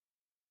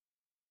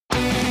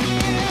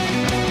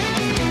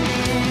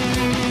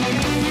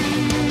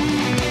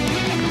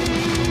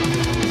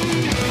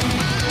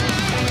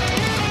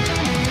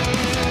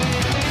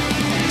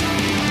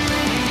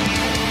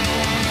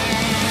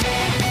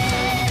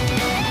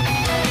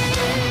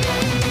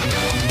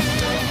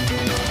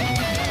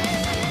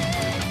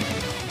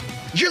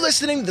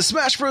listening to the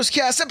Smash Bros.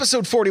 Cast,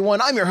 episode 41.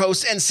 I'm your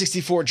host,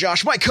 N64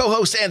 Josh. My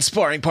co-host and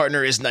sparring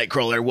partner is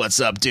Nightcrawler. What's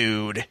up,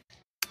 dude?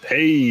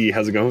 Hey,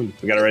 how's it going?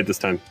 We got it right this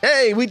time.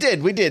 Hey, we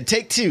did.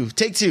 Take two.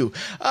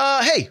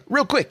 Hey,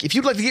 real quick, if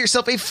you'd like to get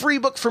yourself a free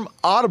book from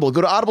Audible, go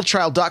to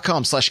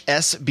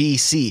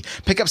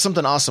audibletrial.com/SBC. Pick up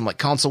something awesome like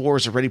Console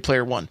Wars or Ready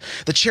Player One.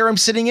 The chair I'm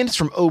sitting in is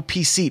from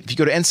OP Seat. If you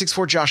go to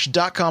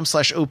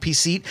n64josh.com/OP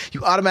Seat,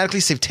 you automatically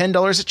save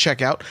 $10 at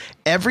checkout.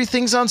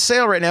 Everything's on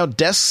sale right now,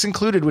 desks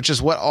included, which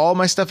is what all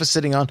my stuff is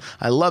sitting on.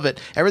 I love it.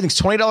 Everything's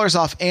 $20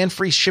 off and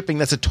free shipping.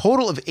 That's a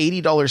total of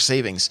 $80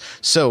 savings.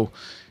 So,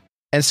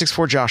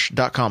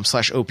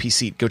 n64josh.com/OP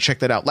Seat. Go check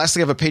that out.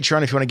 Lastly, I have a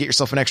Patreon. If you want to get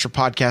yourself an extra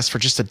podcast for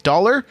just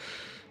 $1,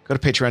 go to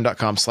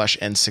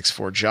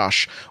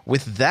patreon.com/n64josh.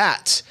 With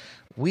that,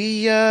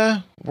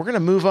 we're going to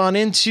move on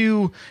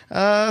into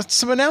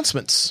some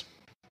announcements.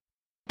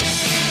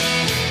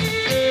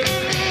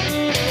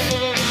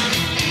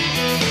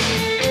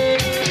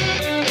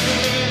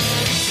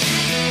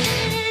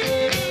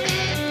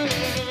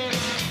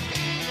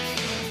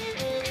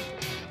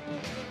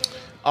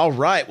 All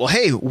right. Well,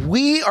 hey,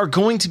 we are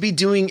going to be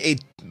doing a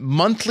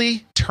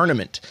monthly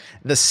tournament.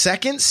 The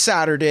second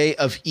Saturday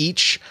of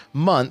each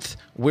month,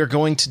 we're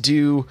going to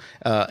do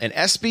an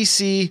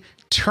SBC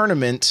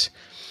tournament.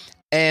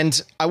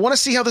 And I want to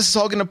see how this is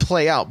all going to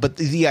play out. But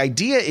the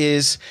idea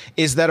is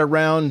that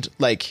around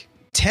like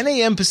 10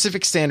 a.m.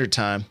 Pacific Standard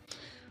Time,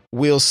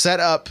 we'll set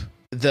up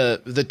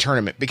the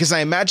tournament, because I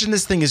imagine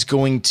this thing is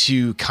going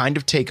to kind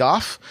of take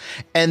off.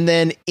 And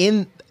then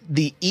in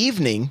the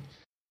evening,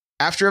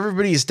 after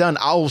everybody is done,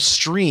 I will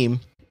stream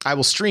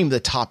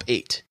the top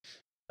 8.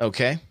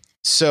 Okay.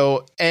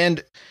 So,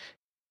 and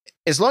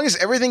as long as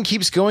everything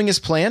keeps going as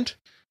planned,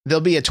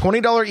 there'll be a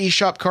 $20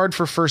 eShop card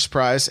for first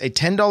prize, a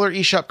 $10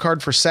 eShop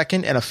card for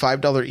second, and a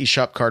 $5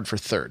 eShop card for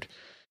third.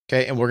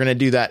 Okay. And we're going to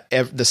do that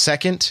the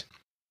second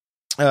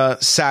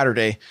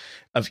Saturday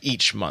of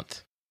each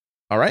month.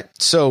 All right.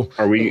 So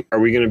are we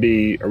going to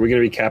be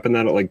capping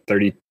that at like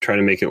 30, trying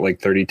to make it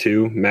like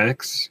 32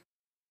 max?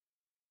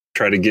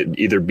 Try to get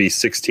either be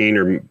 16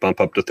 or bump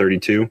up to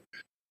 32.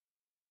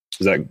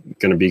 Is that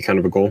going to be kind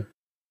of a goal?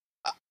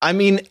 I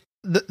mean,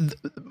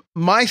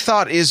 my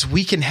thought is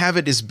we can have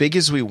it as big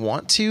as we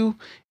want to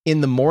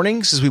in the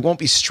mornings, as we won't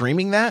be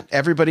streaming that.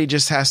 Everybody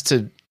just has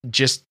to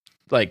just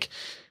like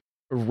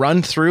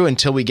run through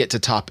until we get to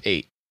top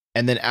 8.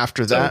 And then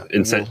after that,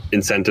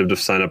 incentive to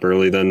sign up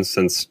early then,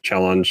 since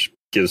challenge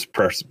gives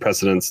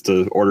precedence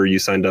to order you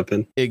signed up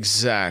in.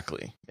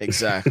 Exactly.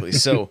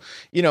 So,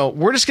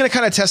 we're just going to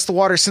kind of test the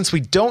water, since we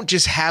don't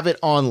just have it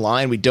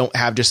online. We don't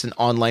have just an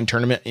online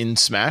tournament in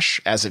Smash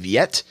as of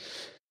yet.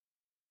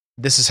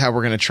 This is how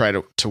we're going to try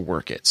to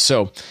work it.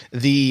 So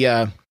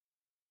the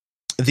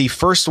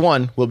first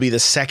one will be the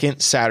second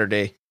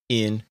Saturday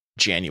in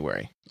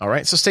January. All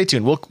right. So stay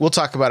tuned. We'll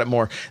talk about it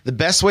more. The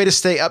best way to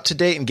stay up to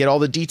date and get all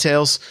the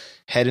details,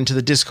 head into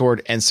the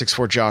Discord,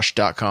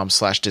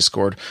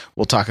 n64josh.com/Discord.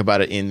 We'll talk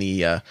about it in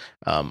the,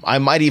 I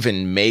might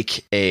even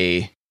make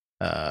a,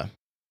 I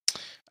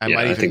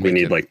think we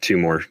need like two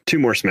more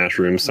Smash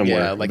rooms somewhere.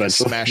 Yeah, like a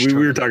Smash. We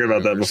were talking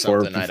about that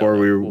before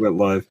we went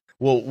live.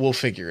 We'll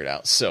figure it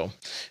out. So,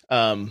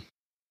 and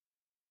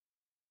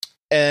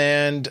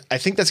I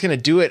think that's going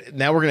to do it.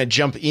 Now we're going to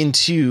jump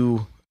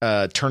into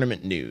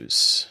tournament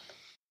news.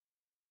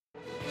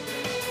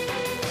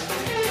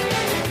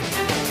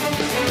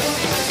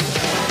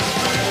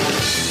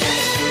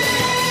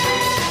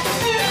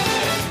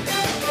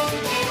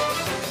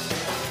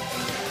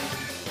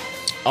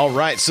 All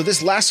right. So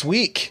this last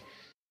week,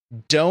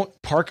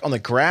 Don't Park on the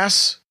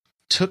Grass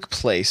took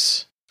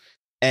place,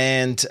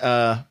 and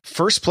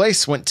first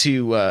place went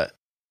to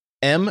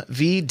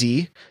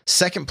MVD.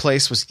 Second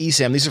place was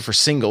ESAM. These are for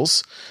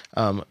singles.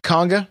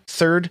 Conga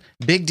third,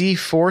 Big D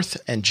fourth,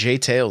 and J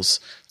Tails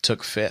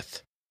took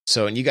fifth.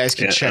 So, and you guys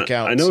can check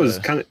out. I know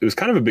it was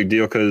kind of a big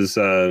deal because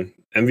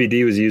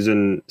MVD was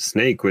using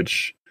Snake,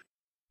 which,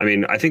 I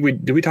mean, I think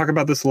we talk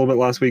about this a little bit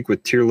last week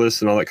with tier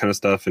lists and all that kind of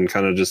stuff, and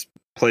kind of just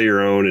play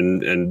your own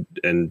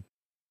and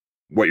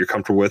what you're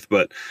comfortable with.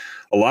 But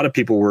a lot of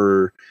people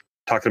were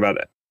talking about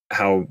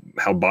how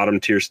bottom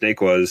tier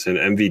Snake was, and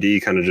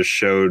MVD kind of just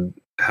showed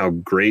how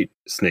great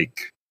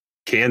Snake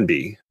can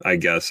be, I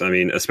guess. I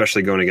mean,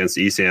 especially going against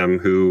ESAM,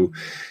 who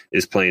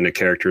is playing a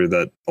character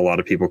that a lot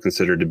of people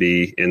consider to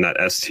be in that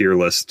S tier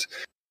list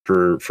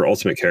for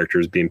ultimate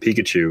characters, being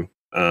Pikachu.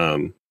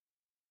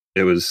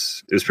 It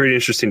was pretty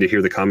interesting to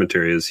hear the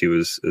commentary as he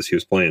was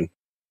playing.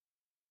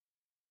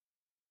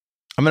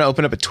 I'm going to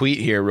open up a tweet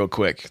here real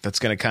quick. That's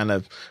going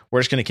to we're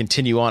just going to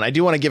continue on. I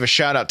do want to give a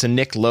shout out to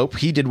Nick Lope.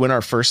 He did win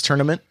our first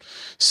tournament.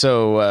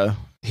 So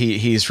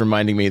he's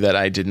reminding me that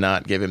I did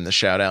not give him the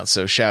shout out.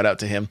 So shout out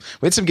to him.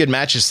 We had some good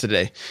matches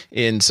today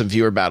in some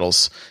viewer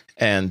battles,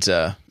 and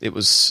it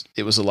was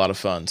a lot of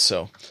fun.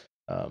 So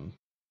I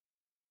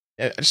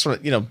just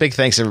want to, big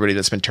thanks to everybody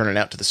that's been turning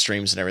out to the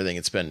streams and everything.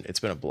 It's been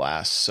a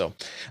blast. So,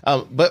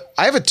 but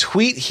I have a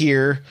tweet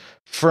here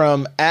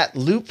from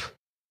 @Loop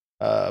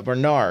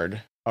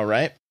Bernard. All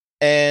right.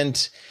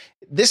 And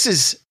this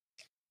is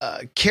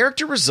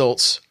character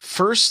results,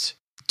 first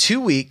 2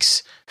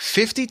 weeks,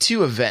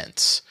 52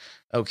 events.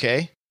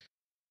 Okay.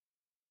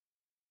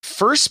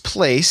 First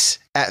place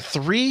at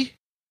 300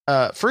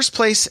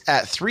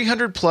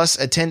 plus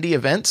attendee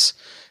events.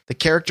 The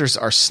characters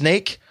are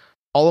Snake,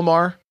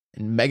 Olimar,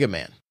 and Mega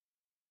Man.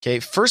 Okay.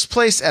 First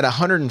place at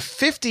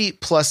 150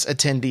 plus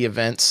attendee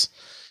events.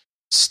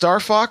 Star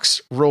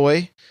Fox,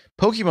 Roy,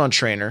 Pokemon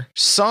Trainer,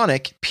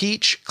 Sonic,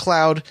 Peach,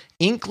 Cloud,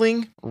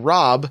 Inkling,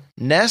 Rob,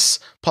 Ness,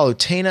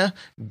 Palutena,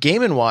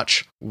 Game &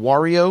 Watch,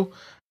 Wario,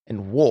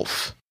 and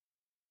Wolf.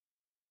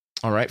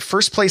 All right.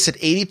 First place at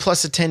 80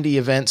 plus attendee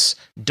events,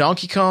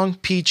 Donkey Kong,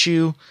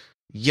 Pichu,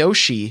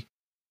 Yoshi,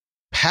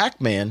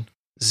 Pac-Man,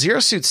 Zero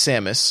Suit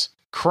Samus,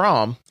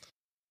 Chrom,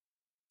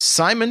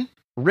 Simon,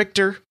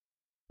 Richter,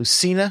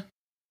 Lucina,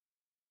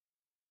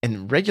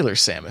 and regular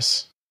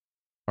Samus.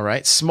 All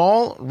right.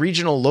 Small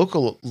regional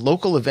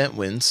local event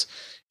wins,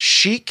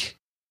 Sheik,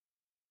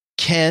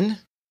 Ken,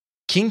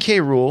 King K.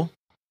 Rool,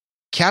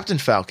 Captain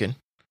Falcon,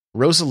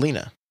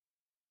 Rosalina.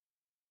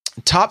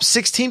 Top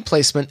 16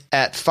 placement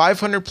at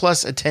 500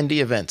 plus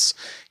attendee events,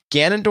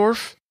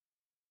 Ganondorf,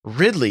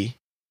 Ridley,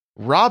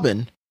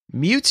 Robin,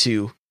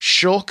 Mewtwo,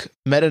 Shulk,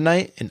 Meta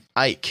Knight, and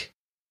Ike.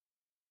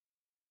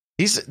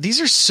 These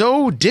are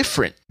so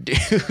different,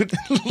 dude.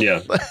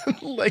 Yeah.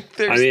 Like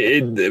there's, I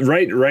mean,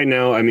 right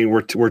now, I mean,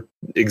 we're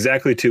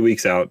exactly 2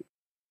 weeks out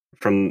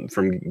from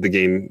the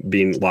game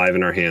being live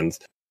in our hands.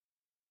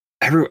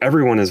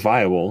 Everyone is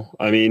viable.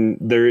 I mean,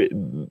 there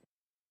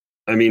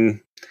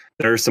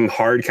are some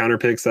hard counter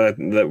picks that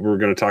we're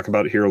going to talk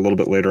about here a little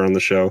bit later on the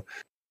show.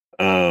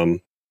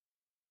 But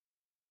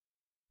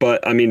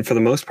I mean, for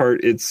the most part,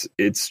 it's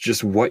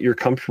just what you're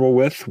comfortable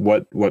with,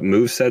 what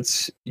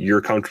movesets you're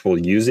comfortable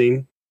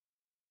using.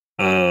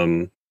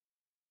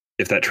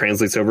 If that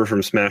translates over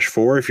from Smash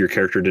 4, if your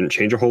character didn't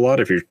change a whole lot,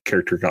 if your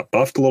character got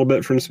buffed a little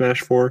bit from Smash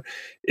 4,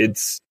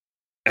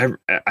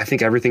 I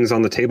think everything's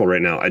on the table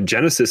right now.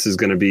 Genesis is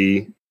going to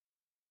be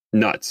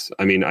nuts.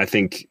 I mean, I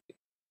think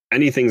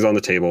anything's on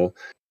the table.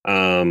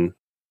 I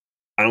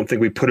don't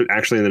think we put it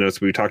actually in the notes,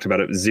 but we talked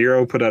about it.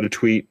 Zero put out a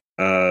tweet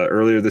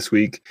earlier this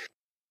week.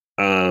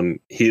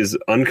 He is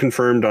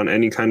unconfirmed on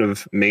any kind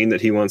of main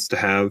that he wants to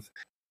have.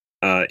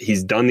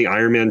 He's done the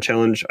Iron Man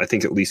challenge, I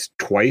think at least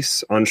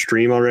twice on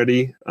stream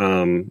already,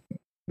 going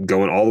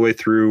all the way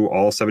through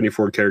all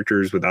 74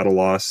 characters without a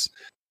loss.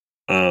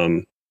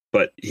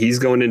 But he's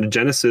going into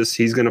Genesis.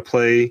 He's going to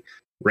play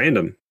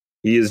random.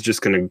 He is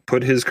just going to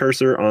put his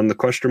cursor on the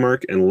question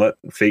mark and let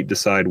fate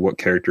decide what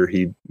character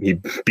he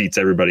beats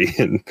everybody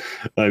in.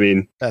 I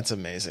mean, that's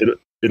amazing.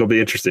 It'll be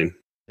interesting.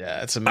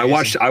 Yeah, it's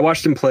amazing. I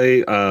watched him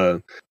play.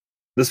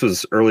 This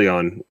was early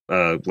on,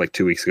 like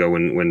 2 weeks ago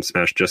when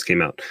Smash just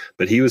came out.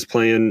 But he was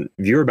playing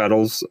viewer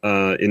battles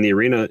in the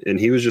arena, and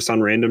he was just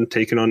on random,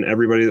 taking on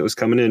everybody that was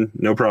coming in.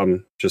 No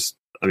problem.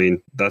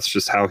 That's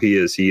just how he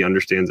is. He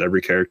understands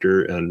every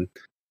character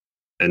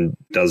and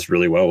does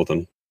really well with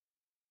them.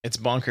 It's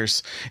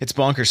bonkers. It's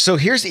bonkers. So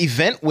here's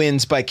event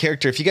wins by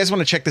character. If you guys want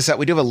to check this out,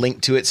 we do have a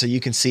link to it so you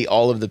can see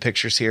all of the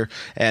pictures here.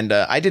 And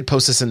I did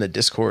post this in the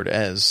Discord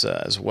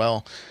as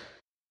well.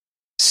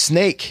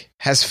 Snake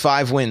has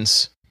 5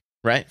 wins,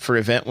 right? For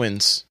event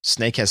wins.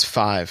 Snake has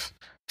 5.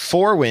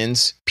 4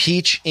 wins,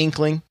 Peach,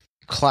 Inkling,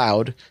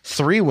 Cloud.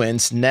 3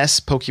 wins, Ness,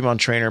 Pokemon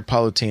Trainer,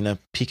 Palutena,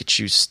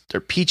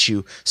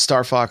 Pichu,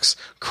 Star Fox,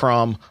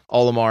 Chrom,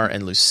 Olimar,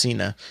 and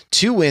Lucina.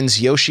 2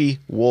 wins, Yoshi,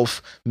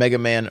 Wolf, Mega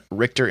Man,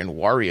 Richter, and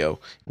Wario.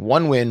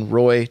 1 win,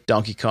 Roy,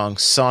 Donkey Kong,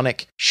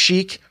 Sonic,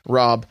 Sheik,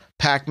 Rob,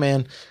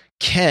 Pac-Man,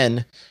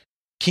 Ken,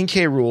 King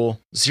K. Rool,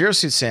 Zero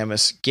Suit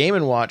Samus, Game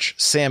 & Watch,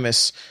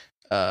 Samus,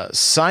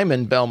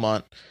 Simon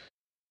Belmont,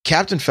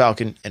 Captain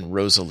Falcon, and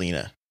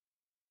Rosalina.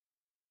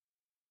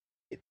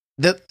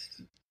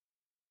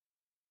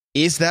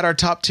 Is that our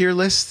top tier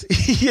list?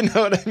 You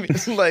know what I mean?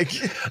 Like,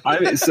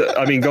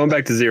 going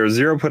back to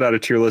Zero put out a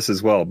tier list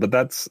as well, but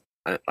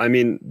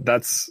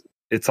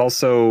it's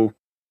also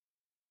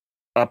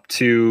up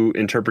to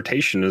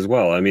interpretation as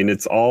well. I mean,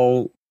 it's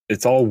all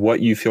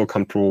what you feel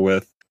comfortable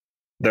with.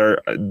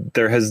 There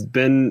has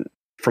been,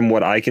 from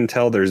what I can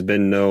tell, there's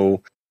been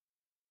no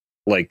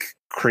like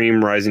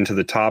cream rising to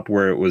the top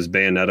where it was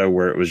Bayonetta,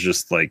 where it was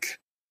just like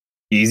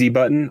easy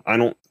button. I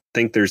don't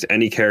think there's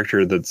any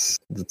character that's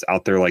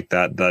out there like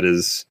that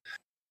is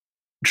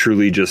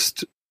truly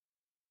just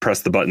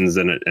press the buttons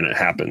and it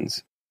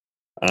happens.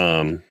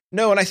 No,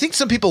 and I think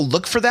some people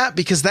look for that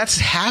because that's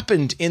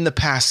happened in the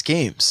past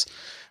games,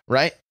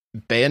 right?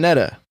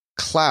 Bayonetta,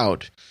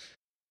 Cloud,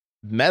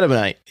 Meta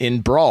Knight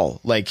in Brawl.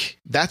 Like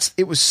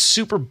it was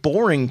super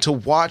boring to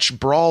watch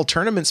Brawl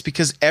tournaments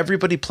because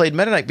everybody played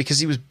Meta Knight because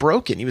he was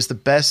broken. He was the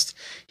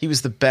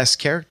best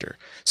character.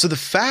 So the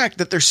fact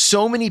that there's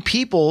so many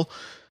people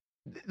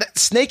that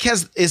Snake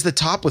is the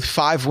top with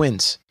 5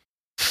 wins.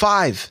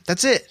 5.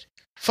 That's it.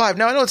 5.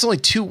 Now I know it's only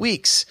 2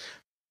 weeks.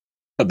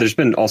 But there's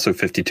been also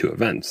 52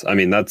 events. I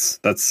mean, that's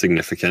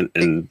significant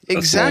in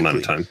a small amount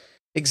of time.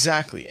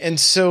 Exactly. And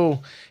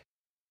so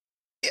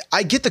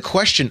I get the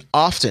question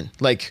often,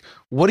 like,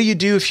 what do you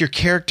do if your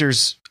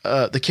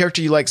the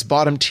character you like's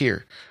bottom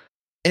tier?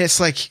 And it's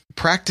like,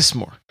 practice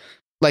more.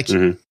 Like,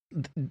 Mhm.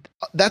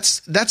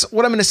 that's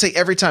what I'm going to say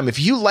every time. If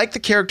you like the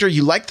character,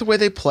 you like the way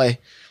they play,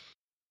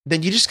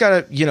 then you just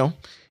gotta,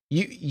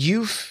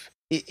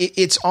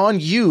 it's on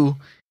you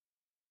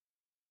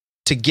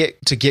to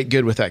get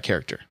good with that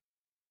character,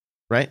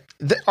 right?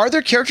 Are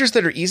there characters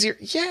that are easier?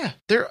 Yeah,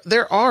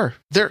 there are.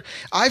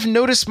 I've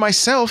noticed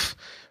myself.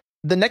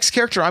 The next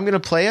character I'm going to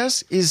play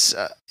as is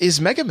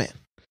Mega Man,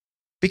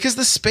 because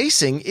the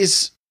spacing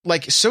is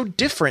like so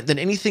different than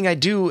anything I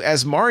do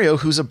as Mario,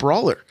 who's a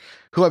brawler.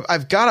 Who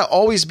I've got to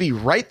always be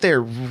right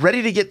there,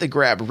 ready to get the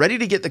grab, ready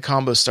to get the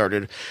combo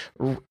started,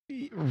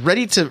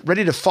 ready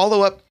to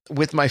follow up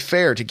with my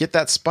fair to get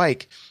that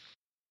spike.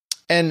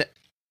 And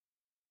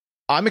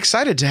I'm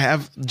excited to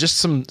have just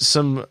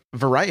some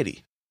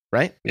variety,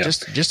 right? Yeah.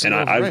 Just and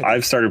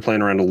I've started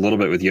playing around a little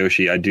bit with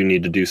Yoshi. I do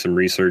need to do some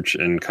research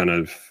and kind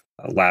of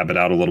lab it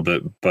out a little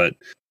bit, but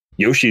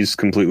Yoshi's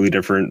completely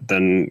different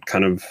than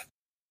kind of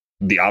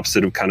the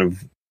opposite of kind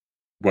of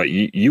what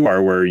you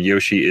are, where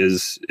Yoshi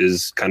is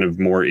kind of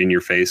more in your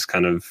face,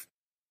 kind of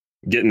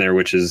getting there,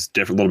 which is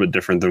a little bit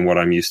different than what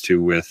I'm used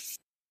to with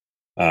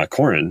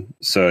Corrin.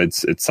 So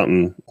it's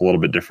something a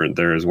little bit different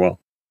there as well.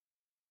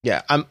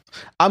 Yeah, I'm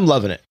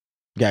loving it,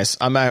 guys.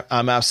 I'm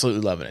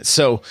absolutely loving it.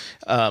 So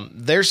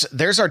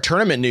there's our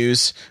tournament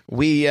news.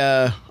 We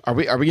are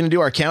we going to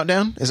do our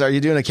countdown? Are you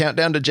doing a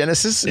countdown to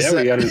Genesis? We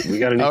got a new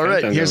countdown. All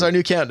right, here's our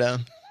new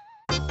countdown.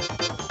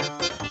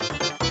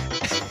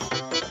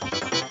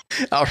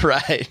 All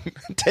right,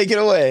 take it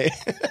away.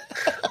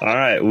 All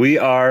right, we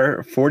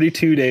are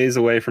 42 days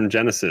away from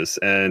Genesis,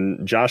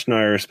 and Josh and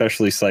I are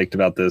especially psyched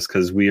about this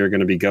because we are going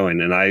to be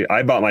going. And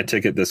I bought my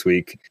ticket this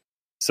week,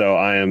 so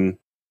I am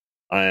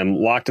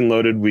locked and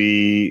loaded.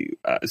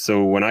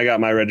 So when I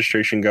got my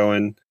registration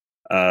going,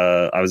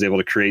 I was able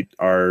to create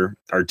our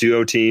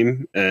duo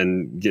team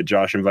and get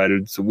Josh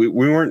invited. So we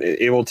weren't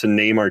able to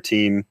name our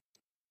team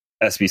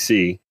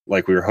SBC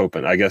like we were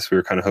hoping. I guess we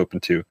were kind of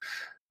hoping to.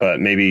 But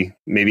maybe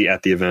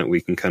at the event we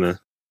can kind of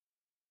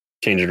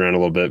change it around a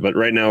little bit. But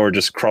right now we're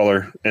just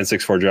Crawler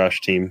N64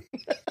 Josh team.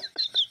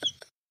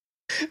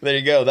 There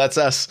you go. That's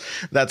us.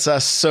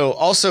 So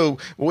also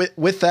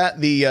with that,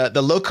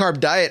 the low carb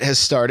diet has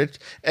started,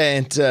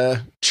 and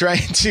trying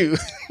to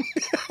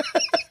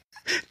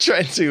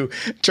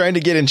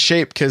get in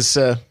shape because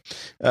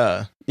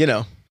I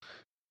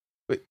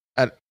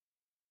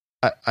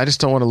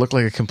just don't want to look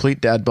like a complete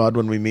dad bod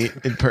when we meet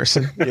in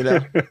person.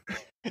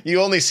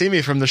 You only see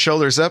me from the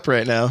shoulders up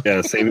right now.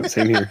 Yeah, same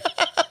here.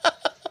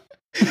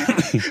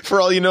 For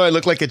all you know, I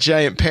look like a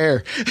giant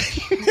pear.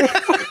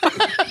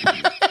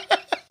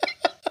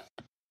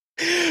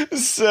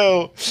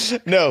 So,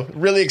 no,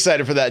 really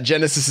excited for that.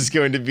 Genesis is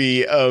going to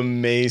be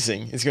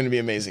amazing. It's going to be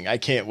amazing. I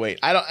can't wait.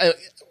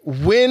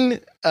 Win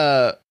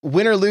or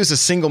lose a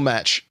single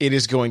match, it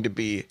is going to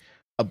be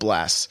a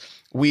blast.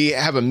 We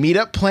have a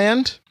meetup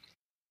planned.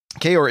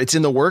 Okay, or it's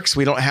in the works.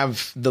 We don't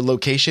have the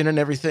location and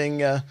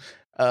everything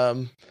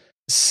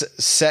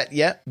set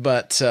yet,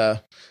 but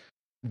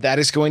that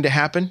is going to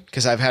happen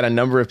because I've had a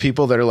number of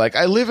people that are like,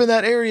 I live in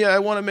that area. I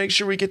want to make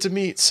sure we get to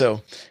meet.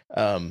 So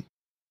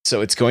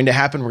it's going to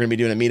happen. We're going to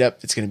be doing a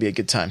meetup. It's going to be a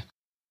good time.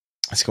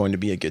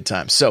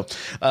 So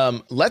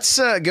let's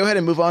go ahead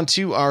and move on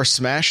to our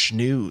Smash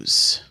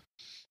news.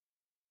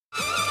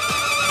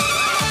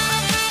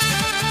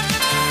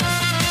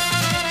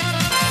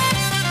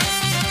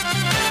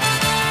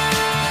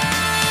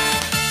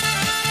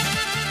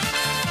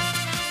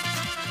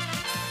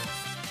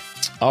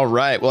 All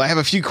right. Well, I have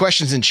a few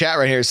questions in chat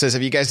right here. It says,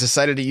 have you guys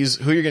decided to use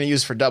who you're going to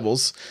use for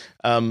doubles?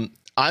 I'm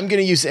going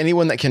to use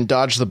anyone that can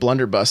dodge the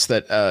blunderbuss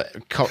that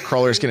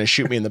Crawler is going to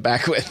shoot me in the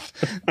back with.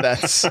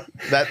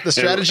 The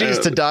strategy is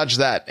to dodge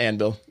that.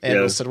 Anvil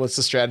said, what's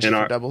the strategy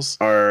for doubles?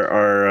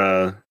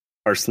 Our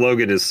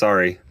slogan is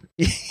sorry.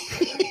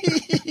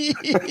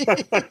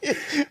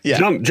 Yeah.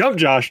 Jump,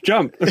 Josh,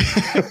 jump.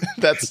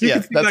 That's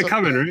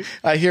coming, right?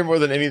 I hear more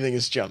than anything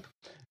is jump.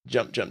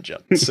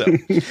 So,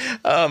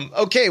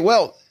 okay.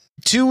 Well,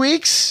 2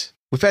 weeks.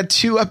 We've had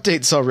 2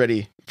 updates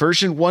already.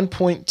 Version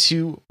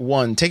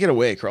 1.21. Take it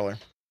away, Crawler.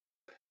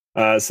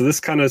 So this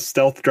kind of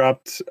stealth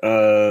dropped.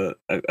 I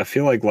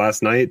feel like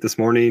last night, this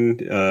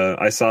morning.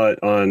 I saw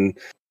it on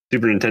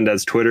Super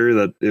Nintendo's Twitter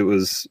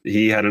that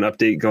he had an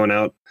update going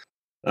out.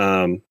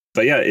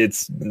 But yeah,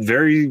 it's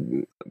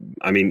even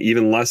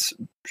less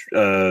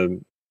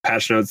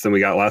patch notes than we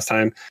got last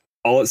time.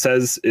 All it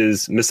says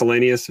is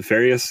miscellaneous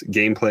various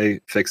gameplay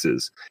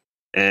fixes.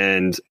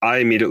 And I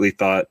immediately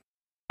thought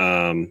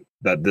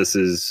that this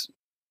is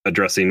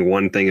addressing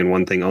one thing and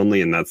one thing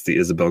only, and that's the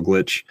Isabelle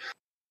glitch,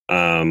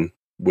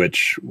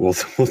 which we'll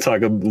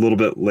talk a little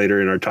bit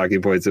later in our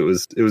talking points. It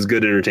was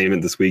good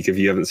entertainment this week. If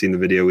you haven't seen the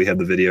video, we had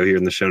the video here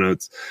in the show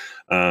notes.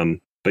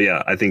 But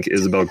yeah, I think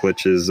Isabelle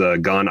glitch is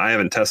gone. I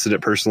haven't tested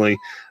it personally.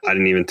 I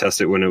didn't even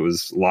test it when it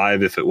was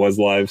live, if it was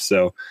live.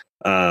 So,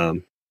 but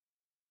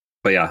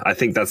yeah, I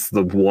think that's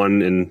the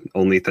one and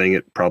only thing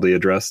it probably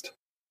addressed.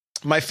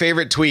 My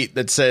favorite tweet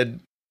that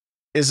said,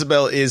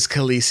 Isabelle is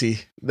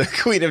Khaleesi, the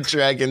Queen of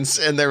Dragons,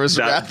 and there was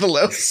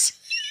Rathalos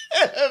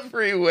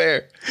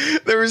everywhere.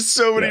 There were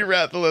so many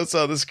Rathalos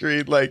on the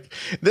screen. Like,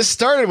 this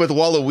started with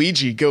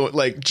Waluigi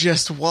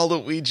just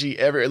Waluigi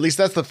everywhere. At least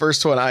that's the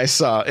first one I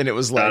saw, and it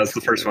was like that's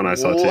the first one I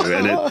saw too,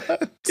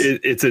 and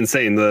it's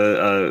insane.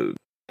 The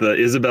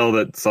Isabelle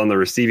that's on the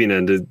receiving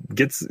end,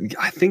 gets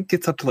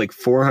up to like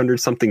 400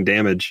 something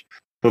damage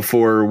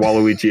before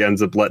Waluigi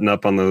ends up letting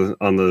up on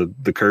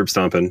the curb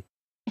stomping.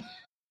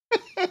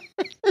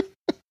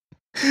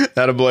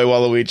 Attaboy,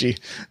 Waluigi.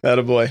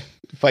 Attaboy.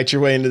 Fight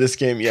your way into this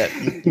game yet.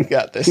 You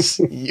got this.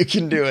 You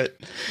can do it.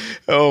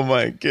 Oh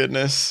my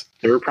goodness.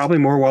 There were probably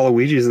more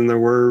Waluigis than there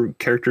were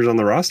characters on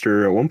the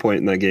roster at one point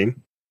in that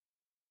game.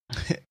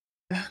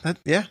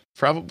 Yeah,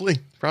 probably.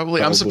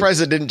 I'm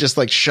surprised it didn't just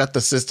like shut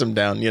the system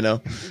down,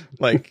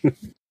 like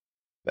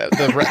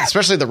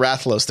especially the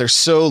Rathalos. They're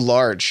so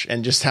large,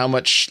 and just how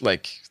much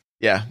it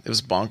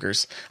was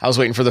bonkers. I was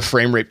waiting for the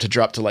frame rate to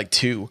drop to like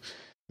 2.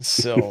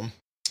 So,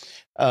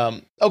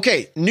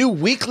 okay. New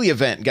weekly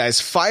event, guys.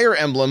 Fire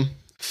Emblem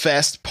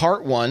Fest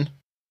Part 1.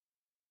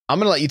 I'm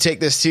going to let you take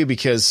this too,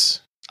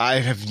 because I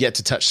have yet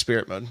to touch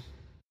Spirit Mode.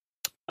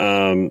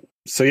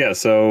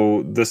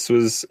 So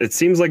it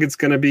seems like it's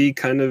going to be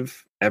kind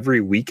of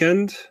every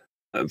weekend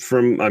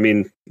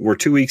we're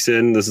 2 weeks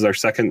in. This is our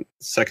second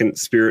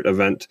Spirit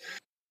event.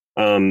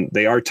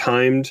 They are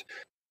timed,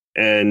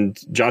 and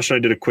Josh and I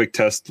did a quick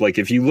test. Like,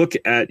 if you look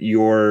at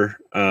your,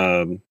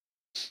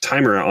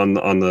 timer on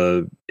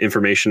the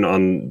information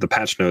on the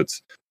patch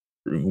notes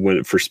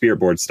for Spirit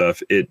Board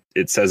stuff,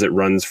 it says it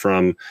runs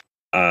from,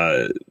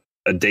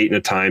 a date and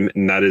a time,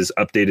 and that is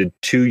updated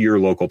to your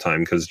local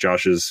time, because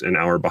Josh is an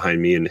hour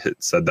behind me and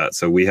said that.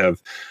 So we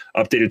have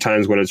updated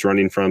times when it's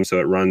running from. So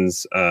it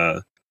runs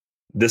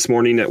this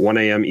morning at 1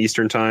 a.m.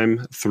 Eastern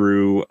time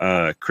through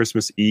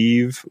Christmas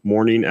Eve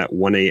morning at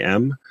 1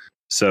 a.m.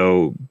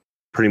 So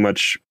pretty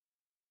much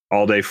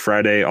all day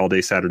Friday, all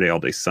day Saturday,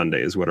 all day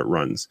Sunday is what it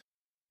runs.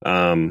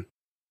 And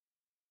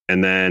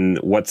then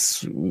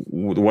what's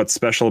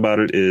special about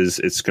it is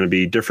it's going to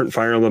be different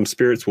Fire Emblem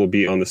spirits will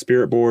be on the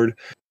Spirit Board.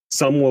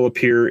 Some will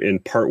appear in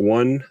Part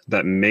 1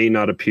 that may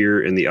not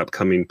appear in the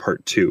upcoming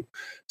Part 2.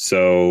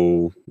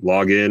 So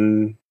log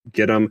in,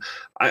 get them.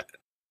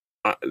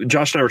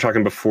 Josh and I were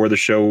talking before the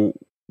show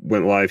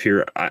went live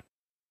here.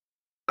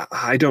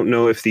 I don't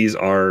know if these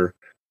are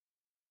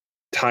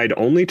tied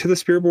only to the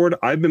Spirit Board.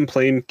 I've been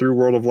playing through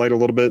World of Light a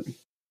little bit.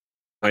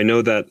 I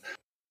know that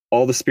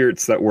all the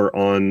spirits that were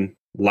on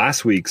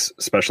last week's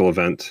special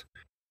event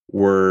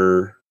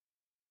were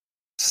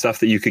stuff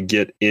that you could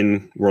get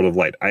in World of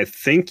Light. I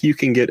think you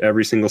can get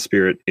every single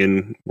spirit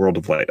in World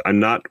of Light. I'm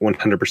not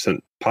 100%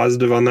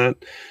 positive on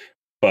that,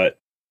 but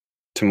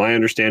to my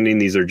understanding,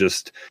 these are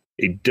just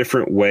a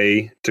different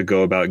way to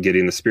go about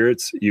getting the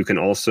spirits. You can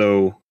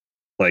also,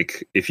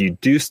 like, if you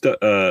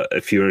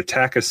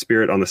attack a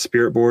spirit on the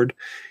Spirit Board,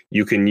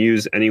 you can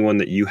use anyone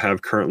that you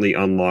have currently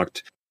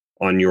unlocked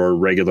on your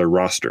regular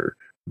roster,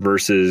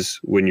 versus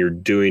when you're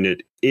doing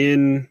it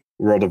in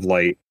World of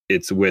Light,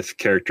 it's with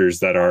characters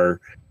that are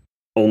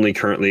only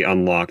currently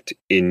unlocked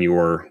in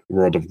your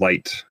World of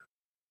Light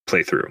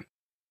playthrough.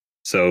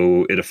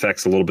 So it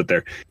affects a little bit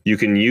there. You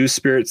can use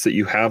spirits that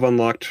you have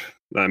unlocked.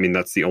 I mean,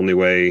 that's the only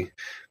way,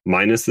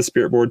 minus the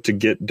Spirit Board, to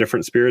get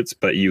different spirits,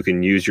 but you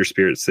can use your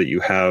spirits that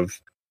you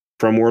have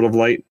from World of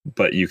Light,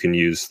 but you can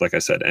use, like I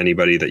said,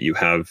 anybody that you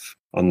have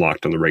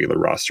unlocked on the regular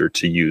roster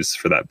to use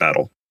for that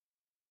battle.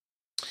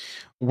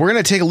 We're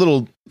going to take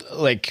we're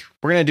going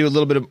to do a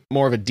little bit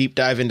more of a deep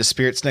dive into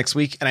spirits next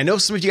week. And I know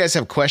some of you guys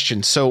have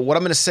questions. So what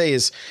I'm going to say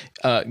is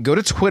go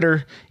to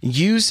Twitter,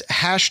 use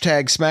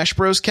hashtag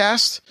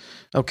SmashBrosCast.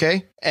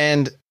 Okay.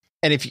 And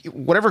if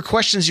whatever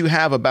questions you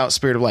have about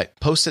Spirit of Light,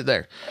 post it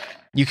there.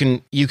 You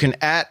can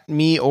at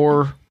me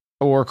or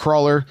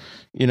Crawler,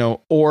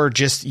 or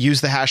just use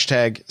the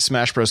hashtag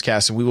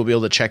SmashBrosCast, and we will be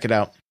able to check it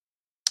out.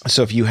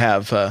 So if you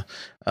have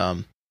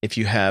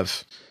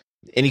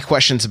any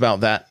questions about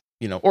that,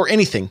 or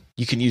anything,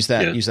 you can use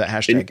that. Yeah. Use that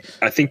hashtag. And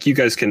I think you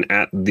guys can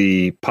at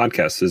the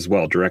podcast as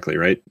well directly,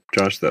 right,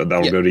 Josh? That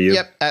will go to you.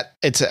 Yep.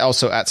 It's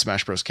also at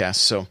Smash Bros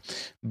Cast. So,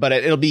 but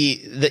it'll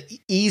be the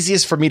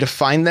easiest for me to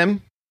find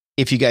them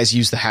if you guys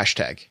use the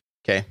hashtag.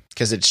 Okay,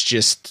 because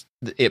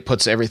it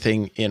puts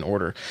everything in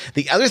order.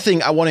 The other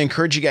thing I want to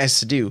encourage you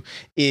guys to do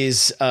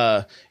is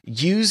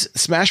use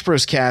Smash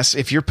Bros Cast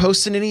if you're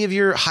posting any of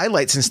your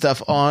highlights and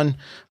stuff on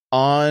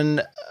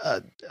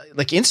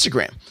like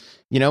Instagram.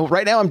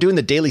 Right now I'm doing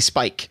the daily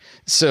spike.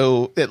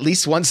 So at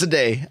least once a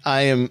day,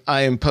 I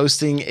am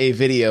posting a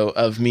video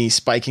of me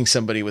spiking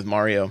somebody with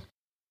Mario.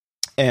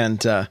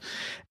 And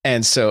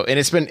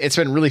it's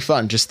been really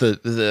fun, just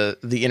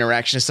the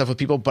interaction and stuff with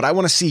people, but I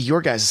want to see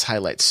your guys'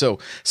 highlights. So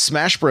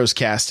Smash Bros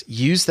Cast,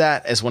 use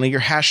that as one of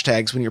your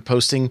hashtags when you're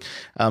posting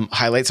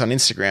highlights on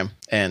Instagram.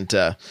 And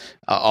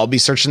I'll be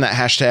searching that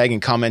hashtag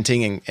and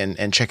commenting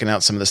and checking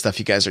out some of the stuff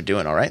you guys are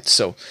doing. All right.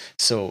 So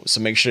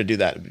make sure to do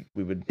that.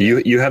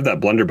 You have that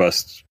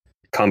blunderbuss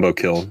combo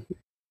kill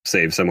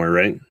save somewhere,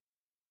 right?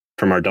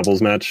 From our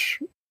doubles match.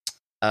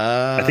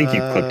 I think you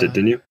clipped it,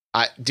 didn't you?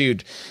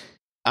 Dude,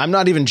 I'm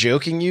not even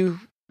joking you.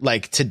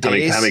 Like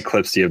today, how many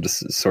clips do you have to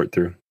sort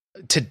through?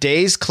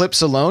 today's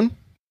clips alone,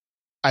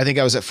 I think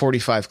I was at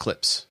 45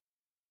 clips.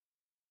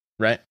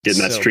 Right.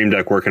 Getting that Stream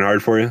Deck working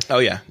hard for you. Oh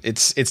yeah.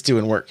 It's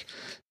doing work.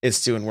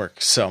 It's doing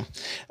work. So,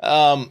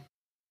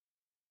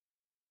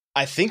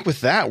 I think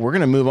with that, we're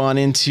going to move on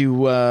into,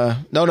 we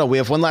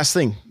have one last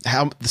thing.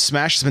 How the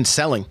Smash has been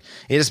selling.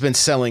 It has been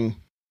selling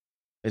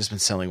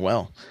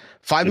well.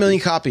 5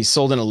 million copies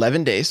sold in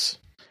 11 days.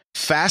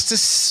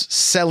 Fastest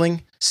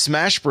selling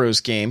Smash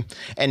Bros. Game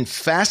and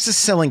fastest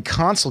selling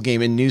console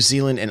game in New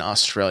Zealand and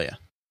Australia.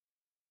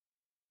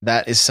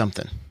 That is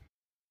something.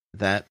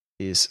 That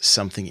is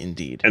something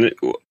indeed. And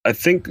I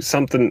think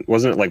something,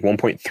 wasn't it like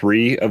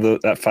 1.3 of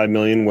that 5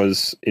 million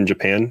was in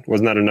Japan?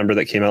 Wasn't that a number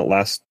that came out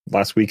last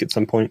week at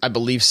some point? I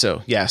believe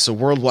so. Yeah. So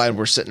worldwide,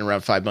 we're sitting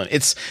around 5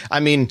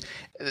 million.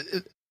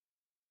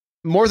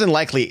 More than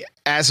likely,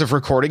 as of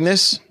recording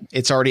this,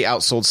 it's already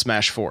outsold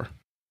Smash 4.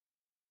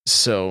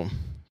 So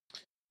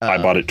I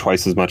bought it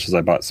twice as much as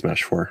I bought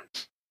Smash 4.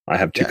 I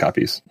have 2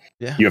 copies.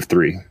 Yeah. You have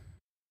 3.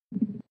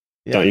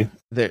 Yeah. Don't you?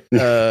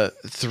 There,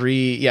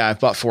 3. Yeah, I've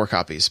bought 4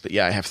 copies, but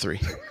yeah, I have 3.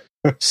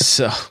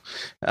 So,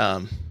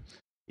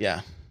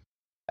 yeah.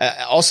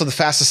 Also, the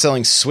fastest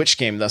selling Switch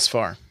game thus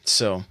far.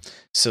 So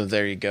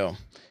there you go.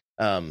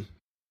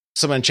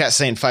 Someone in chat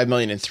saying 5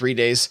 million in 3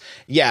 days.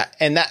 Yeah,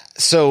 and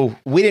so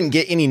we didn't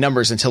get any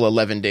numbers until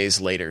 11 days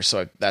later.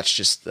 So that's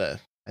just I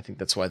think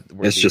that's why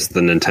it's just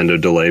the Nintendo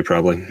delay,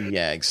 probably.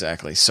 Yeah,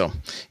 exactly. So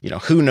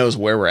who knows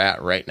where we're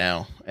at right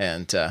now,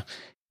 and.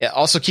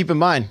 Also, keep in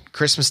mind,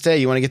 Christmas Day,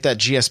 you want to get that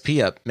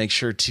GSP up. Make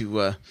sure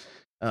to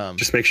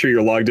just make sure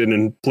you're logged in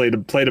and played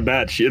a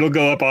batch. It'll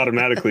go up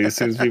automatically as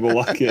soon as people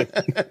log in.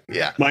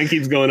 Yeah, mine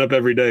keeps going up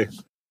every day.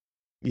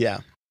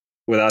 Yeah,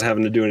 without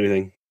having to do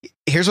anything.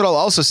 Here's what I'll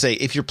also say: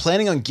 if you're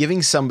planning on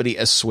giving somebody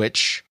a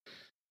Switch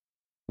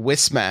with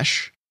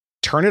Smash,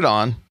 turn it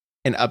on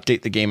and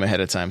update the game ahead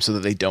of time so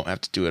that they don't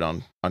have to do it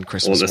on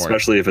Christmas morning.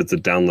 Especially if it's a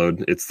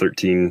download, it's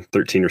 13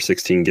 or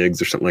 16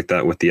 gigs or something like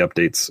that with the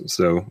updates.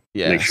 So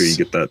make sure you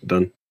get that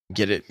done.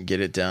 Get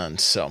it done.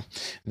 So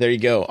there you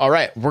go. All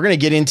right, we're gonna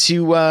get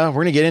into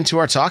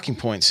our talking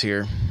points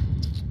here.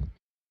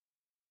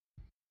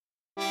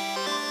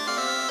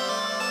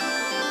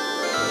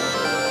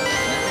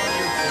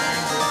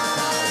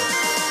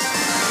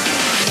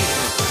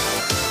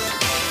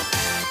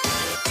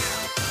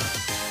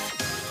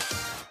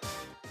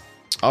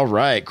 All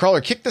right,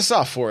 Crawler, kick this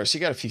off for us. You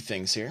got a few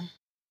things here.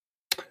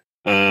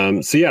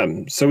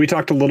 So we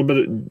talked a little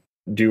bit.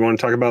 Do you want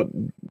to talk about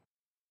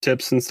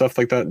tips and stuff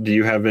like that? Do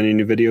you have any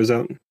new videos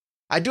out?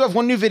 I do have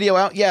one new video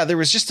out. Yeah, there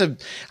was just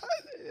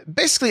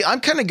basically,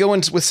 I'm kind of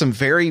going with some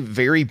very,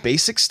 very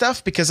basic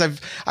stuff because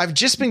I've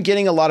just been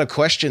getting a lot of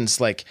questions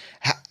like,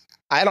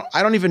 I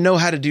don't even know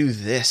how to do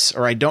this,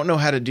 or I don't know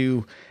how to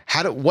do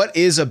what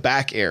is a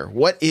back air?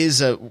 What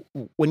is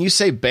when you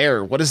say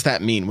bear, what does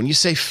that mean? When you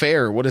say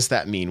fair, what does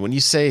that mean? When you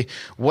say,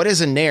 what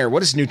is a nair?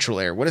 What is neutral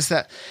air? What is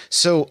that?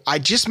 So I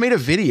just made a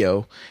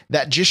video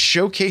that just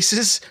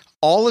showcases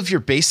all of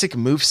your basic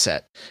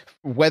moveset,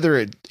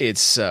 whether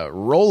it's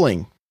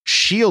rolling,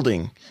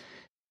 shielding,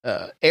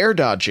 air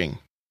dodging,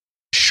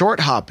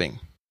 short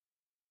hopping,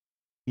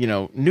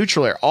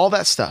 neutral air, all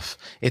that stuff.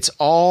 It's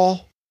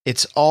all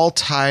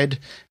tied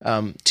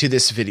to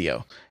this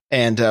video.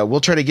 And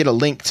we'll try to get a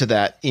link to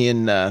that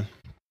in the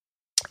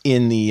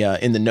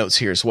notes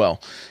here as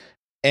well.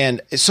 And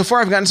so far,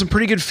 I've gotten some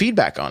pretty good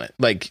feedback on it.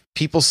 Like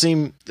people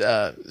seem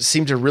to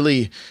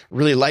really,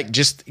 really like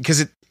just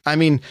because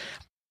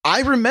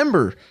I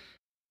remember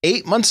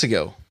 8 months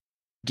ago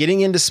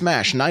getting into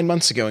Smash 9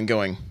 months ago and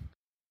going,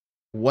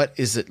 what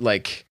is it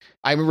like?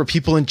 I remember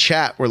people in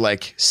chat were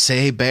like,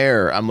 say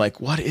bear. I'm like,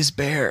 what is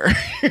bear?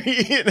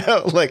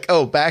 Like,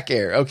 oh, back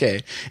air.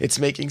 Okay. It's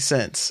making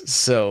sense.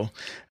 So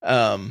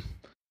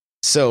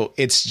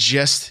it's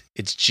just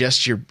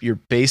your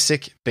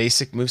basic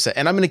moveset.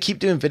 And I'm going to keep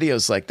doing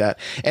videos like that.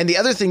 And the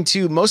other thing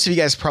too, most of you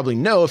guys probably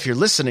know if you're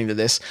listening to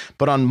this,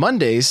 but on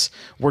Mondays,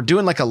 we're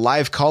doing like a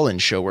live call-in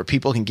show where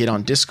people can get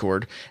on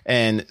Discord.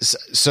 And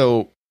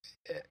so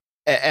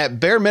at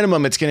bare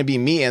minimum, it's going to be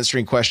me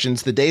answering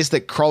questions. The days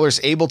that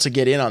Crawler's able to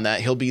get in on that,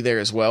 he'll be there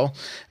as well.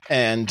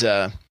 And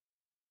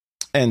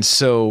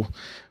so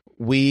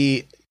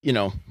we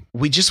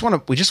just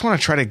want to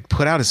try to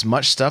put out as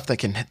much stuff that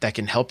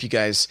can help you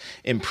guys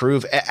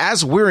improve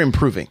as we're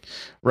improving,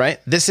 right?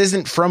 This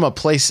isn't from a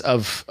place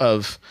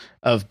of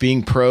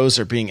being pros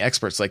or being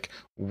experts. Like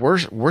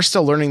we're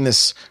still learning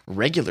this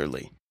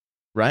regularly,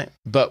 right?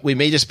 But we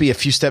may just be a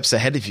few steps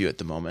ahead of you at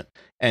the moment.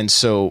 And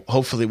so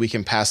hopefully we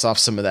can pass off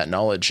some of that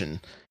knowledge and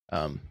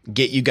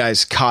get you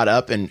guys caught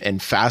up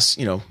and fast,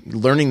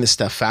 learning this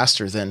stuff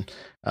faster than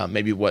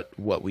maybe what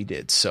we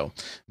did. So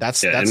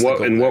that's what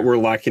we're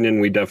lacking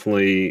in. We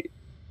definitely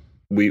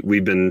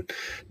we've been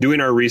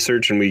doing our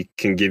research, and we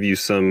can give you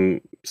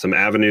some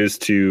avenues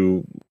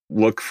to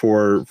look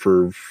for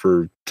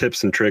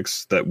tips and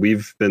tricks that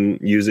we've been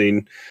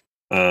using,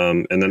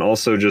 and then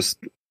also just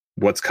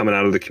what's coming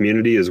out of the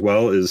community as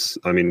well.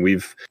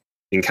 We've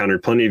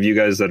encountered plenty of you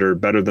guys that are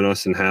better than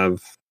us and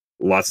have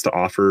lots to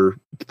offer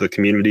the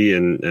community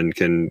and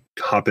can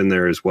hop in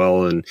there as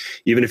well. And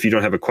even if you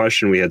don't have a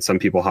question, we had some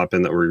people hop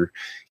in that were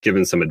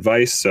given some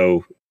advice.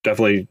 So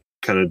definitely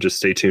kind of just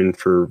stay tuned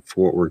for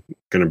what we're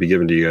going to be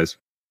giving to you guys.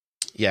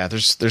 Yeah,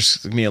 there's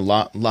gonna be a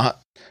lot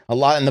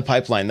in the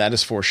pipeline, that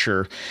is for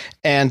sure.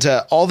 And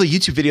all the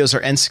YouTube videos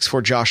are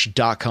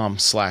n64josh.com/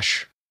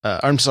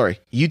 I'm sorry,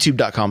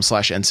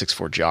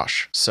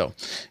 youtube.com/n64josh. So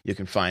you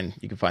can find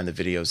the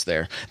videos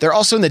there. They're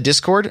also in the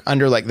Discord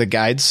under like the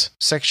guides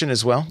section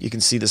as well. You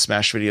can see the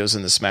Smash videos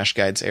in the Smash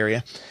guides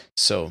area.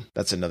 So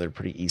that's another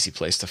pretty easy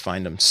place to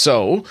find them.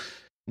 So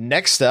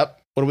next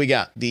up, what do we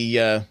got?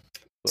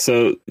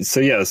 So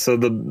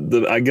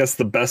the I guess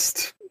the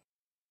best,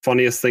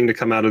 funniest thing to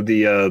come out of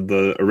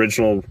the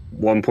original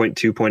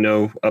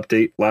 1.2.0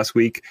 update last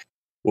week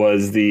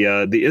was the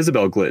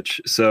Isabelle glitch.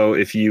 So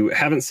if you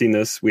haven't seen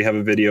this, we have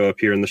a video up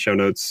here in the show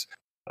notes.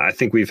 I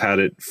think we've had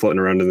it floating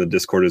around in the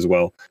Discord as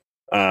well.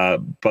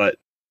 But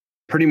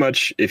pretty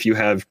much if you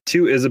have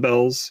two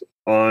Isabelles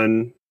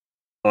on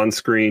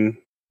screen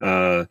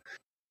and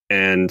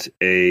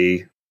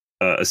a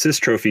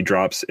assist trophy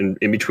drops in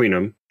between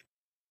them,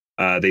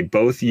 they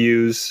both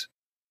use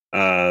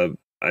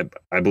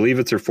I believe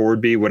it's her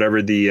forward B,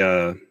 whatever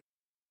the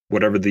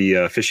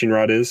fishing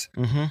rod is.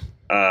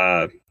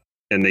 Mm-hmm.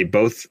 And they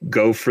both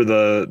go for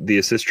the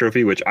assist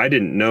trophy, which I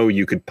didn't know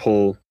you could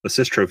pull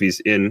assist trophies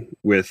in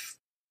with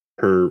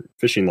her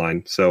fishing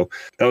line. So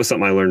that was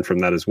something I learned from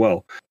that as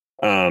well.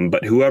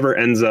 But whoever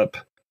ends up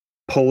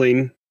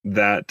pulling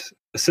that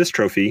assist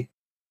trophy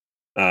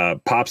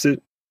pops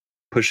it,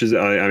 pushes,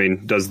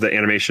 does the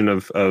animation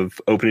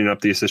of opening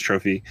up the assist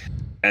trophy,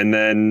 and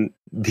then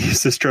the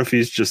assist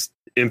trophies just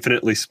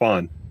infinitely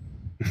spawn.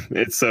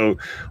 It's so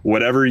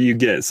whatever you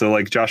get. So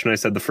like Josh and I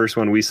said, the first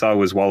one we saw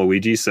was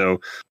Waluigi.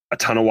 So a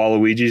ton of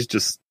Waluigis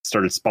just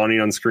started spawning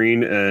on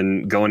screen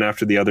and going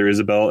after the other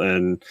Isabelle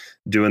and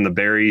doing the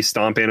berry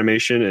stomp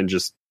animation and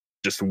just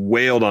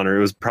wailed on her.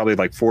 It was probably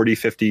like 40,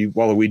 50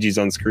 Waluigis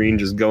on screen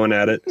just going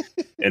at it.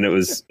 And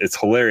it's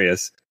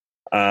hilarious.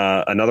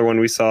 Another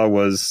one we saw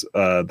was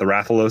the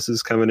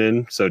Rathaloses coming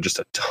in. So just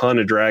a ton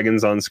of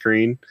dragons on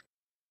screen.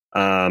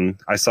 I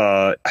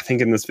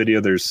think in this video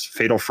there's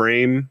Fatal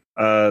Frame.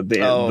 So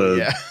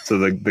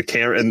the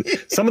camera and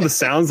some of the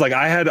sounds, like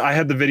I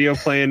had the video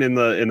playing in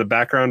the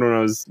background when I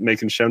was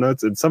making show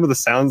notes, and some of the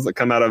sounds that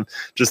come out of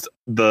just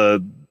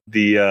the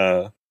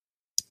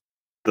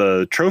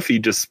trophy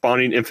just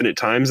spawning infinite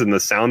times, and the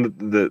sound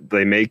that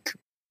they make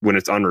when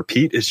it's on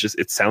repeat is just,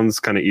 it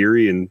sounds kind of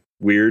eerie and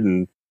weird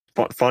and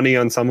funny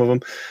on some of them.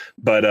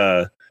 But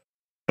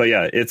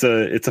yeah, it's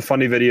a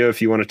funny video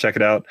if you want to check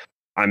it out.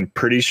 I'm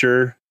pretty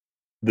sure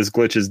this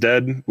glitch is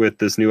dead with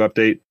this new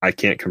update. I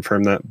can't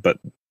confirm that, but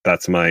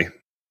that's my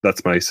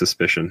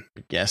suspicion.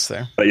 Guess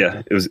there. But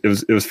yeah,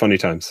 it was funny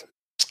times.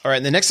 All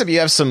right. The next up, you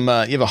have you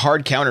have a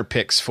hard counter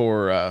picks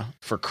for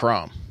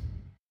Chrom.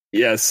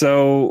 Yeah.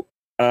 So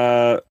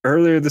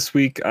earlier this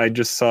week, I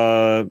just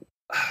saw,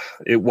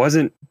 it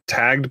wasn't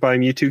tagged by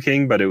Mewtwo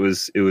King, but it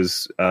was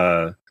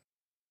a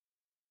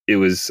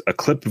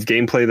clip of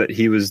gameplay that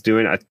he was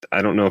doing.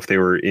 I don't know if they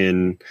were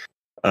in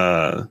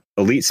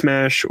Elite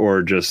Smash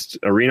or just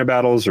arena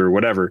battles or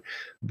whatever,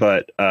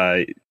 but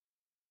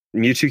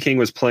Mewtwo King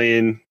was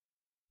playing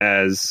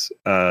as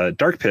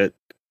Dark Pit,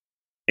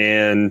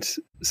 and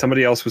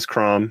somebody else was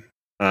Chrom,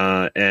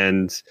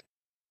 and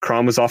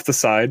Chrom was off the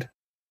side,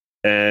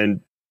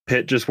 and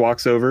Pit just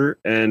walks over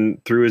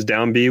and threw his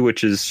down B,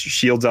 which is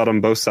shields out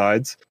on both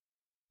sides,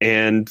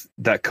 and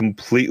that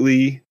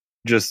completely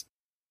just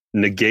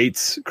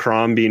negates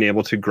Chrom being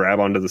able to grab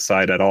onto the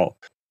side at all.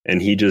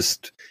 And he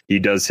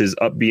does his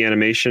up B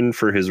animation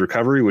for his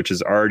recovery, which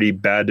is already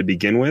bad to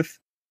begin with,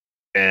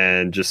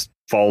 and just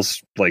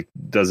falls, like,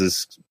 does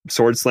his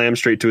sword slam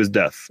straight to his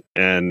death.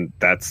 And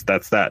that's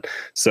that.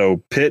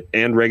 So Pit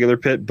and regular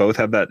Pit both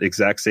have that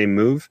exact same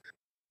move.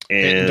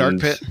 And Dark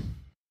Pit.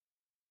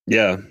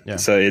 Yeah.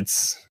 So it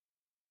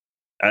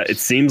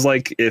seems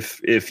like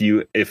if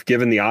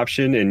given the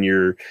option and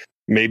you're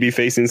maybe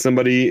facing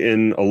somebody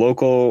in a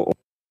local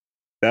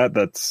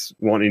that's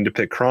wanting to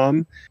pick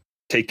Chrom,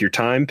 take your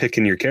time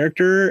picking your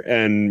character,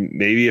 and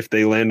maybe if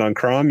they land on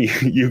Chrom,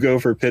 you go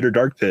for Pit or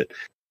Dark Pit.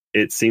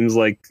 It seems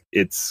like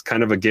it's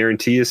kind of a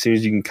guarantee as soon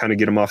as you can kind of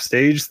get them off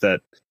stage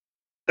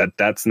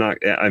that's not,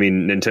 I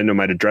mean, Nintendo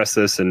might address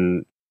this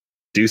and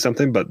do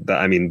something, but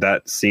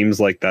that seems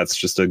like that's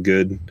just a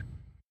good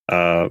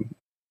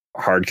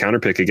hard counter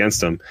pick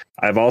against them.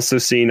 I've also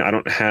seen, I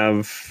don't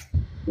have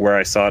where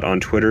I saw it on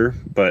Twitter,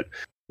 but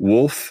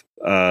Wolf's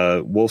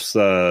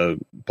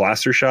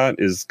blaster shot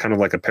is kind of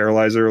like a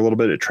paralyzer a little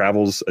bit. It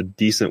travels a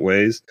decent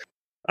ways.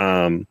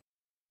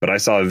 But I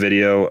saw a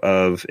video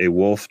of a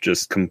Wolf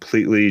just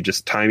completely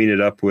just timing it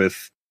up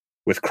with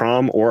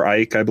Chrom, or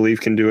Ike, I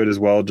believe, can do it as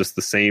well. Just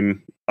the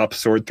same up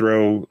sword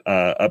throw,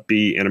 up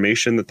B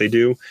animation that they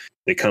do.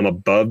 They come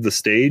above the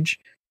stage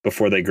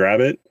before they grab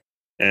it.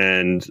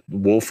 And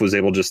Wolf was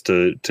able just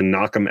to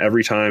knock them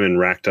every time and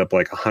racked up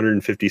like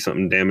 150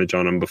 something damage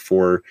on them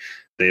before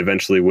they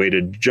eventually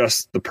waited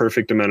just the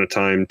perfect amount of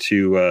time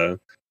to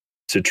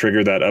to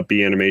trigger that up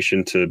B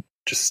animation to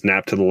just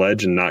snap to the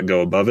ledge and not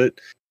go above it.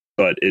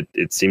 But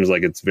it seems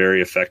like it's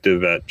very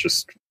effective at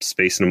just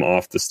spacing them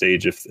off the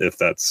stage if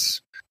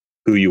that's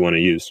who you want to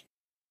use.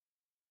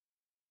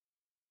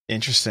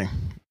 Interesting.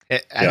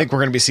 I think we're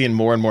going to be seeing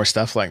more and more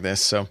stuff like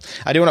this. So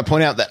I do want to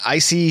point out that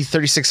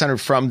IC3600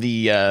 from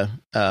the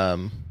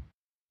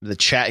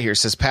chat here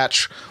says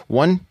patch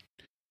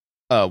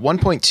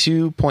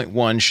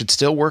 1.2.1 should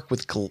still work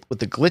with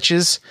the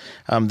glitches.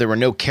 There were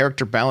no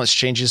character balance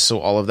changes, so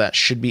all of that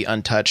should be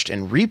untouched.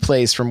 And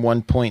replays from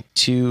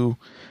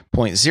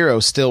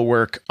 1.2.0 still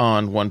work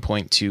on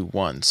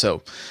 1.21.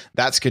 So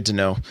that's good to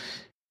know.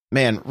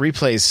 Man,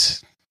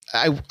 replays.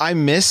 I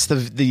miss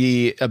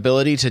the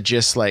ability to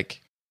just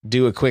like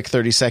do a quick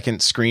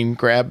 30-second screen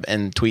grab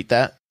and tweet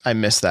that. I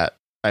miss that.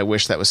 I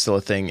wish that was still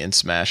a thing in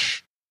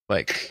Smash.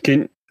 Like,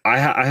 I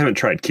haven't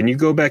tried. Can you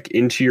go back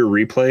into your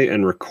replay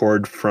and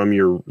record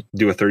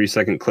do a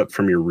 30-second clip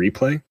from your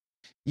replay?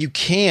 You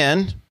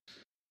can,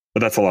 but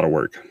that's a lot of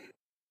work.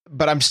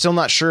 But I'm still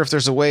not sure if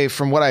there's a way.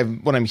 From what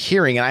I'm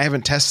hearing, and I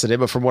haven't tested it,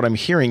 but from what I'm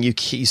hearing, you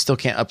still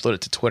can't upload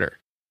it to Twitter.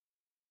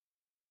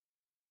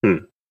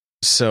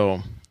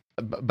 So,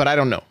 but I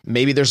don't know.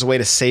 Maybe there's a way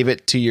to save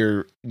it to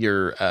your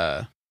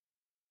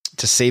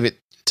to save it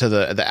to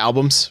the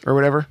albums or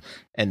whatever,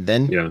 and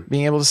then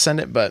being able to send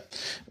it. But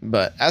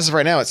as of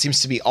right now, it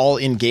seems to be all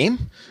in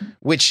game,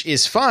 which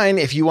is fine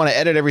if you want to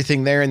edit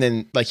everything there, and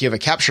then like you have a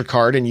capture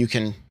card and you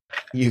can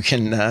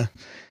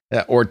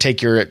or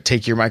take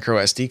your micro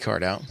SD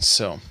card out.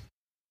 So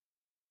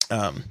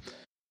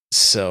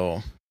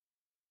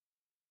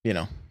you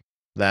know,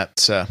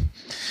 that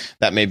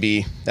may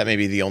be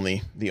the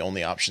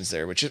only options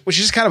there, which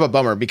is kind of a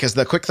bummer, because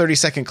the quick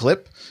 30-second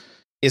clip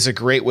is a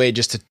great way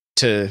just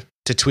to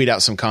tweet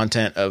out some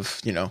content of,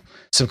 you know,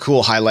 some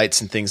cool highlights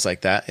and things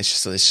like that.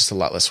 It's just a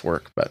lot less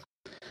work, but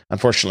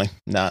unfortunately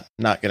not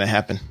going to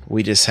happen.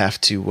 We just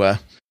have to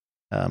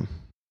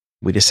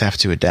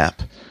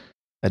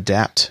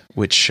adapt,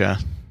 which we're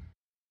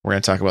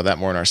going to talk about that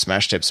more in our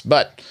Smash tips.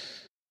 But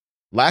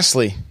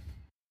lastly,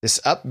 this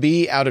up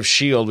B out of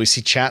shield, we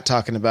see chat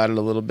talking about it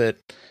a little bit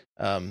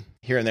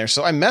here and there.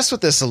 So I messed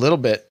with this a little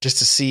bit just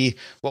to see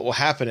what will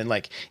happen. And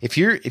like, if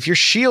you're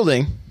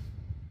shielding,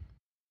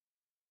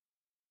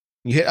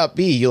 you hit up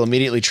B, you'll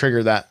immediately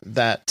trigger that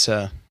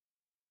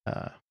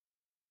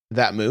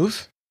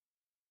move.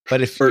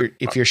 But if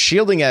you're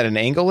shielding at an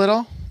angle at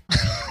all,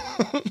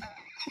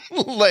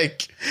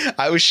 like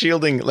I was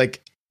shielding,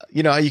 like,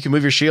 you know how you can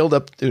move your shield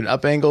up to an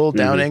up angle,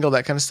 down angle,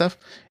 that kind of stuff.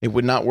 It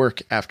would not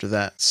work after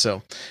that.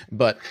 So,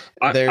 but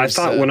I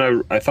thought when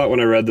I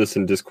read this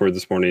in Discord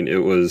this morning,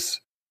 it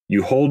was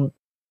you hold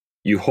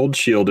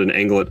shield and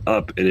angle it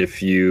up, and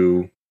if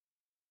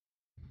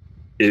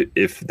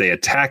they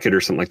attack it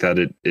or something like that,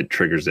 it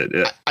triggers it.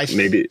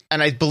 Maybe.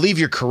 And I believe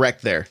you're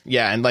correct there.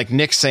 Yeah. And like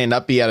Nick's saying,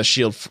 up B out of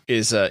shield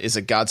is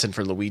a godsend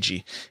for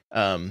Luigi.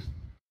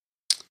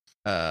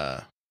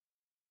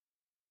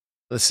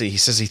 Let's see. He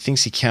says he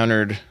thinks he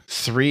countered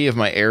three of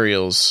my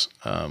aerials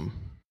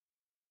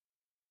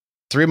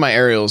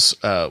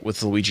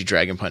with Luigi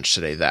Dragon Punch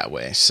today that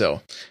way.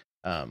 So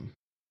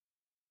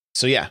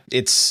yeah,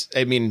 it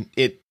seems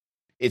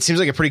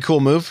like a pretty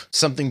cool move,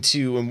 something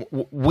to,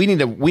 we need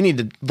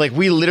to, like,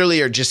 we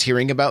literally are just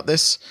hearing about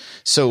this.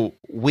 So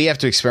we have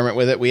to experiment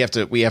with it. We have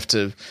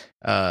to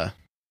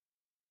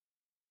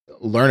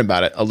learn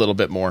about it a little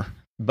bit more,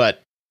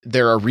 but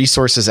there are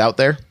resources out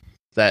there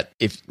that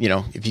if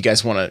you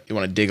guys want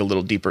to dig a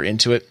little deeper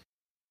into it.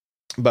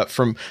 But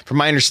from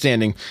my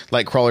understanding,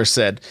 like Crawler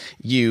said,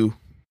 your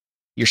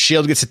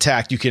shield gets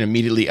attacked, you can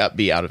immediately up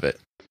B out of it.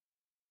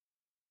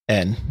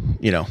 And,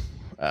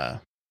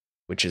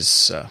 which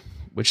is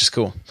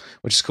cool.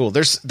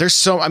 There's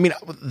so, I mean,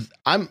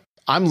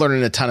 I'm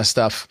learning a ton of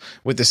stuff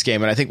with this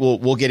game, and I think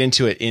we'll get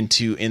into it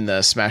in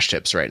the Smash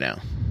tips right now.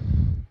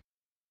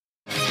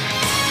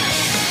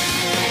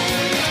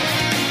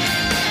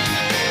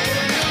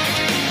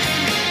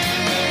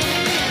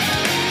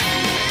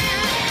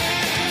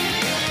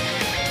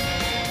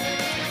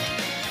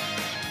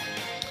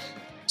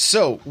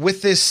 So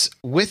with this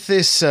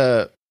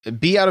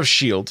B out of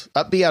shield,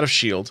 up B out of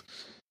shield,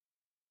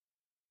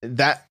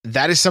 that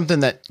is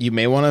something that you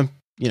may want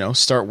to,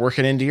 start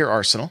working into your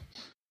arsenal.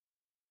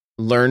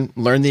 Learn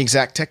the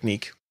exact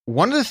technique.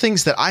 One of the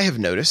things that I have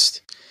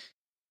noticed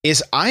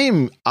is I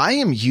am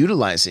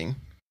utilizing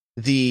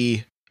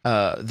the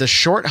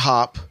short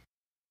hop,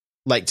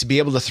 like to be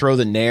able to throw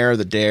the nair,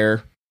 the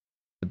dare,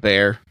 the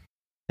bear,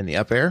 and the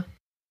up air.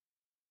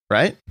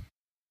 Right?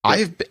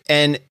 Yep.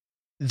 And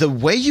the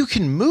way you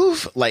can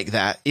move like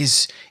that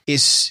is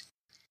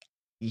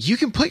you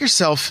can put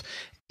yourself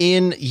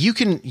in, you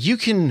can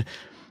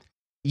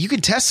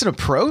test an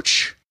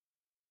approach,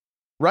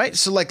 right?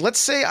 So like, let's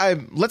say I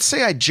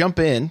jump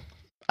in,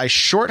 I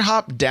short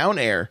hop down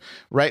air,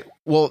 right?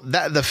 Well,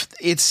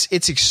 it's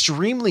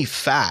extremely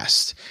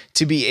fast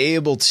to be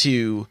able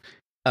to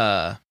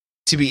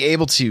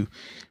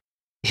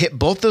hit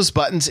both those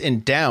buttons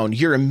and down.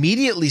 You're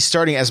immediately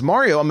starting as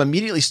Mario. I'm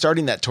immediately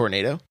starting that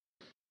tornado.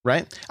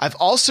 right? I've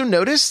also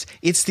noticed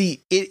it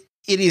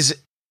is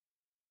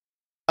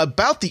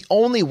about the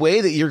only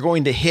way that you're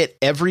going to hit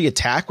every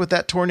attack with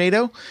that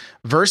tornado,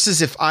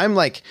 versus if I'm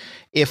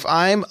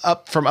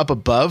up from up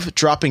above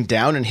dropping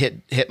down and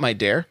hit my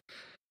dare,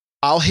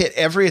 I'll hit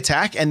every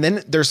attack. And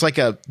then there's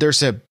a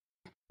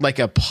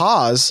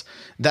pause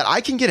that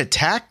I can get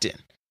attacked in,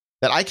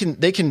 that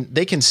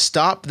they can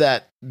stop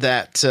that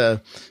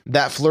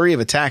flurry of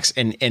attacks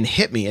and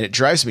hit me. And it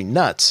drives me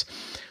nuts.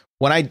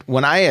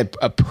 When I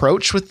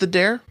approach with the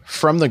dare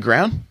from the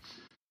ground,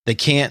 it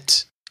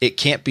can't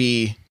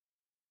be,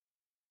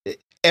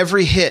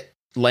 every hit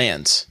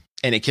lands,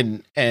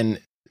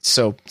 and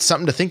so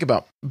something to think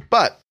about.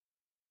 But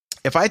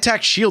if I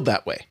attack shield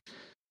that way,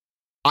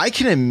 I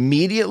can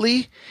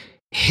immediately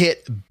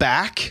hit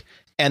back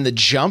and the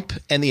jump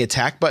and the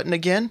attack button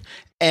again,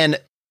 and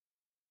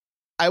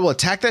I will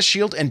attack that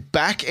shield and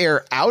back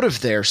air out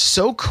of there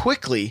so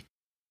quickly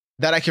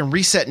that I can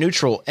reset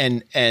neutral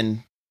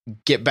and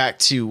get back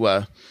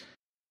to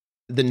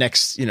the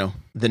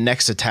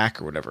next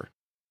attack or whatever.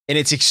 And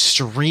it's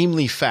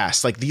extremely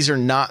fast. Like these are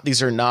not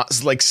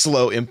like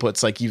slow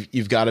inputs. Like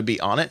you've got to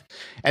be on it.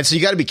 And so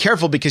you got to be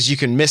careful, because you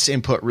can miss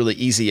input really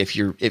easy if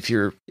you're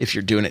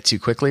doing it too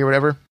quickly or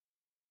whatever.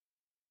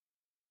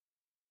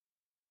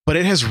 But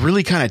it has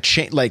really kind of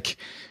changed. Like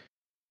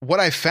what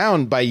I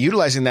found by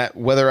utilizing that,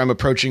 whether I'm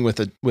approaching with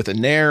a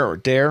nair or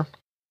dare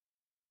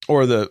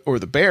or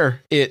the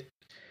bear, it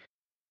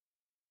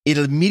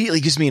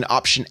immediately gives me an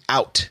option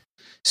out,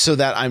 so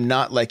that I'm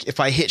not like, if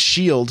I hit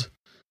shield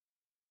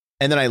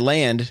and then I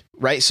land,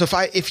 right? So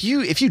if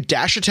you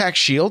dash attack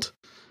shield,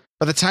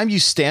 by the time you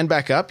stand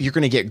back up, you're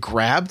going to get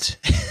grabbed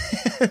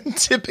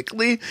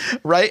typically,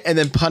 right? And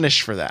then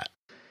punished for that.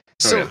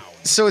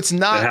 So it's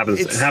not,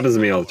 it happens to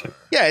me all the time.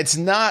 Yeah. It's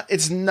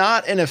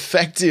not an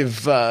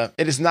effective,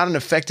 it is not an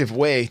effective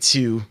way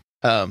to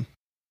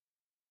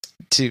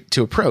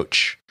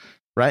approach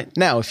right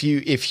now. If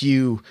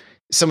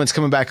someone's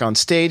coming back on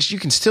stage, you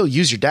can still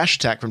use your dash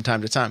attack from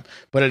time to time,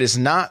 but it is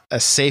not a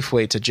safe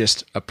way to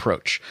just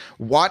approach.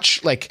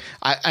 Watch, like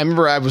I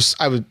remember I was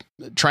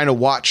trying to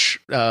watch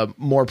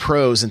more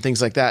pros and things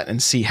like that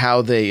and see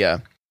how they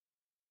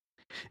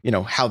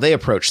how they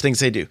approach things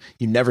they do.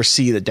 You never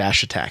see the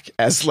dash attack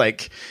as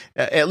like,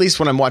 at least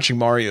when I'm watching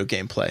Mario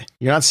gameplay,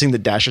 you're not seeing the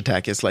dash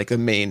attack as like the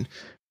main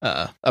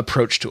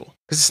approach tool,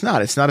 because it's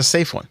not a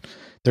safe one.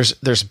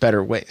 There's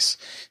better ways,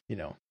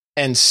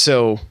 and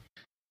so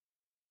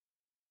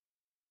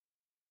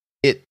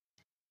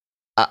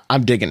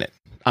I'm digging it.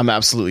 I'm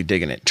absolutely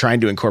digging it.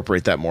 Trying to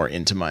incorporate that more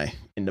into my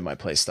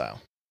play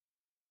style.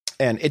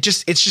 And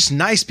it's just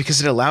nice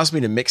because it allows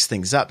me to mix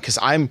things up, because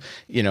I'm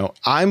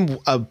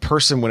a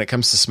person when it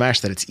comes to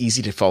Smash that it's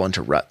easy to fall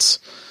into ruts.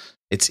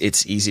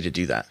 It's easy to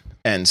do that.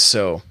 And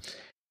so,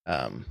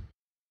 I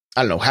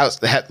don't know have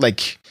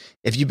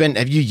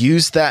you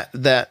used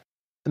that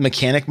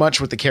mechanic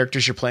much with the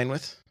characters you're playing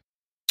with?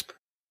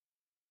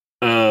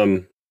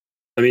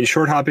 I mean,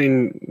 short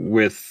hopping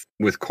with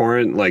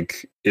Corrin,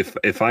 like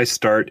if I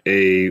start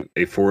a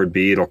forward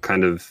B, it'll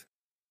kind of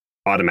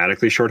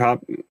automatically short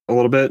hop a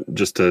little bit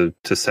just to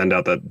send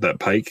out that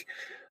pike.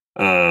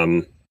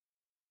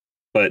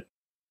 But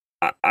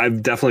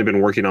I've definitely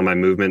been working on my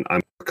movement.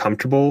 I'm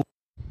comfortable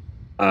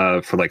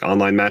for like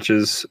online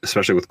matches,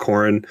 especially with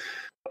Corrin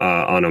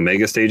on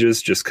Omega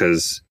stages, just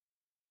because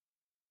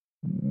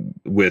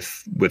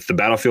with the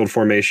battlefield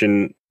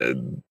formation,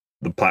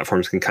 the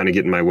platforms can kind of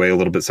get in my way a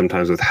little bit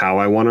sometimes with how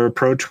I want to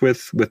approach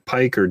with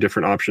pike or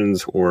different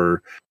options,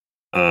 or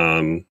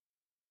kind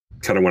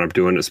of what I'm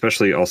doing,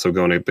 especially also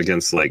going up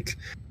against like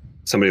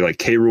somebody like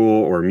K.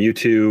 Rool or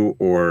Mewtwo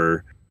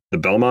or the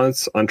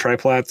Belmonts on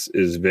triplats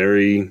is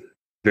very,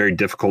 very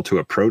difficult to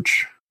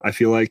approach, I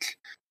feel like.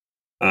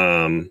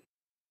 But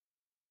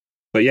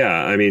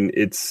yeah, I mean,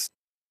 it's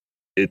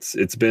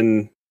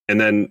been, and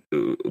then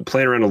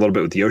playing around a little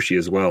bit with Yoshi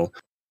as well.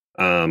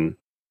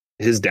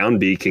 His down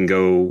B can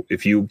go,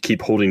 if you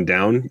keep holding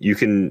down, you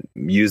can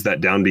use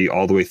that down B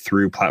all the way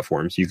through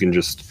platforms. You can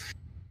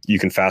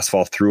fast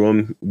fall through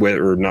them,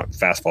 or not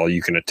fast fall.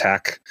 You can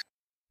attack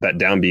that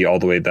down B all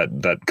the way,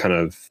 that kind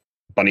of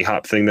bunny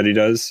hop thing that he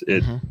does.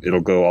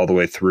 It'll go all the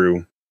way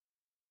through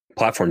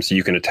platforms. So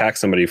you can attack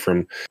somebody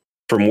from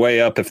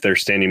way up. If they're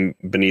standing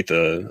beneath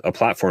a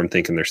platform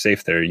thinking they're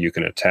safe there, you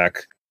can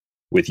attack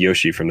with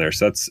Yoshi from there.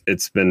 So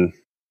I've been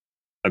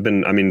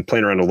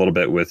playing around a little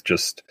bit with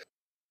just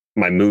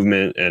my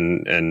movement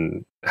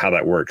and how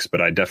that works, but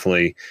I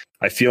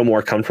feel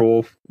more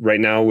comfortable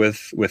right now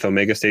with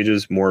Omega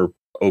stages, more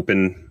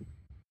open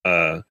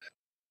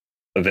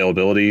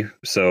availability.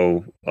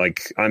 So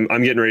like I'm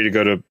getting ready to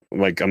go to,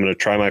 like, I'm going to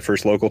try my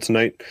first local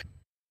tonight.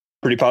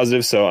 Pretty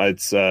positive. So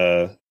it's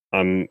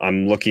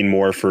I'm looking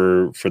more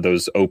for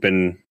those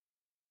open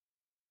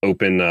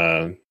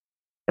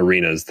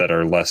arenas that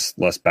are less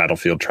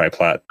battlefield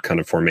triplat kind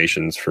of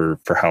formations for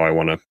how I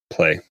want to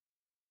play.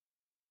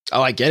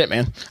 Oh, I get it,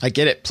 man. I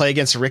get it. Play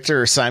against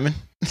Richter or Simon.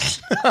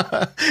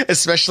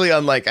 Especially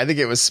on, like, I think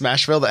it was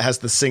Smashville that has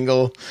the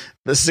single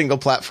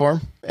platform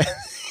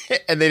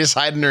and they just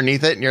hide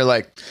underneath it. And you're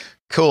like,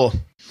 Cool.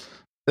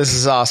 This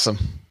is awesome.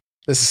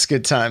 This is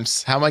good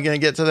times. How am I going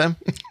to get to them?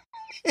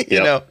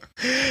 You know?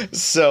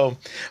 So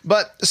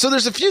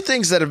there's a few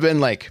things that have been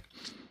like,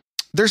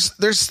 there's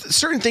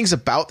certain things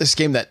about this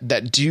game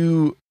that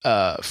do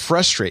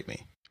frustrate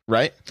me.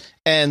 Right.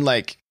 And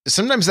like,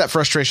 sometimes that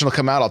frustration will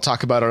come out. I'll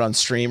talk about it on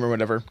stream or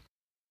whatever.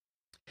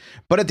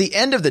 But at the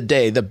end of the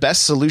day, the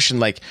best solution,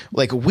 like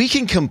we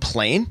can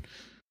complain,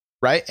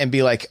 right? And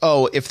be like,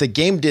 oh, if the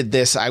game did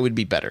this, I would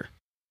be better.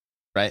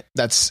 Right.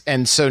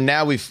 And so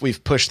now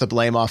we've pushed the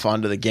blame off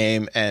onto the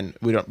game, and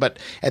we don't. But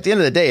at the end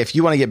of the day, if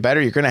you want to get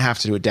better, you're going to have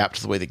to adapt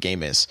to the way the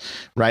game is.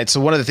 Right.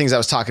 So one of the things I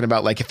was talking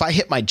about, like if I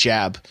hit my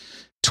jab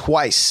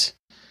twice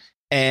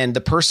and the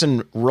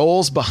person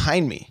rolls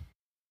behind me,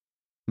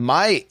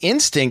 my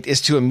instinct is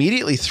to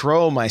immediately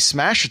throw my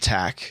smash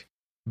attack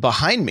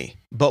behind me.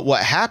 But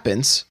what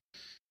happens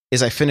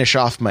is I finish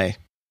off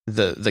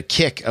the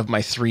kick of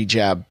my 3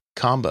 jab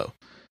combo,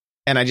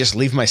 and I just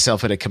leave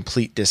myself at a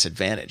complete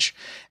disadvantage.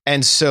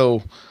 And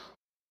so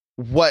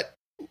what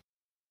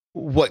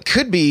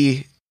could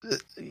be,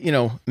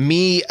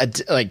 me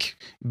like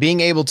being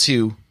able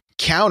to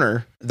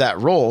counter that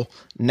roll,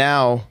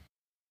 now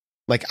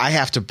like I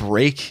have to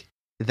break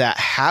that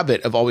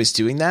habit of always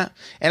doing that.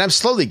 And I'm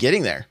slowly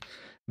getting there,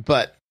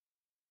 but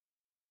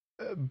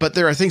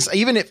there are things,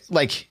 even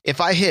if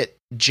I hit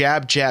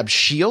jab,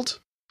 shield,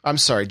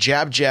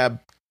 jab,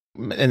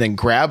 and then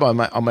grab on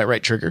my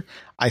right trigger,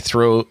 I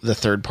throw the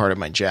third part of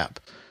my jab.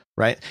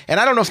 Right. And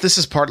I don't know if this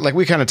is part, like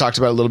we kind of talked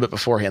about a little bit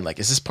beforehand, like,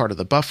 is this part of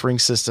the buffering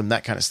system,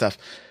 that kind of stuff.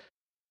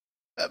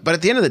 But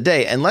at the end of the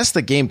day, unless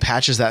the game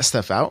patches that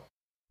stuff out,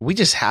 we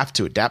just have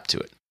to adapt to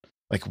it.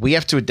 Like we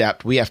have to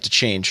adapt, we have to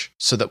change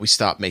so that we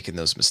stop making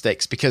those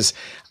mistakes, because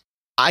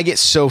I get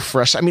so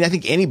frustrated. I mean, I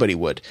think anybody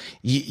would.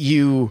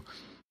 You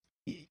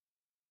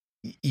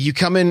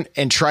come in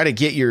and try to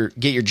get your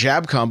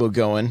jab combo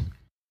going,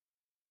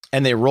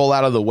 and they roll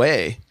out of the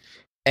way,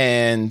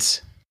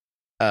 and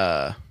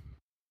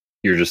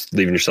you're just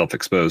leaving yourself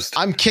exposed.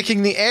 I'm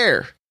kicking the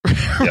air.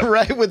 Yep.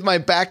 Right, with my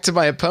back to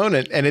my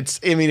opponent, and it's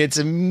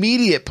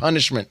immediate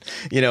punishment,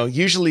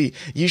 usually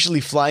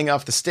flying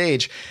off the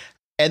stage.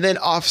 And then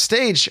off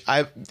stage,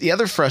 the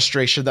other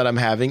frustration that I'm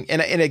having,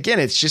 and again,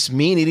 it's just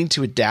me needing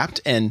to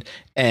adapt and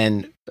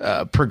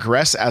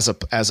progress as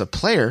a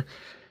player.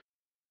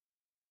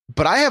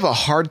 But I have a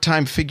hard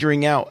time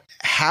figuring out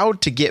how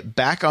to get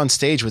back on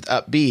stage with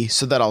up B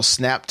so that I'll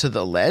snap to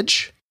the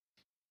ledge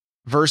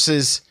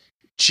versus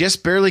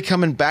just barely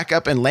coming back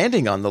up and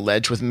landing on the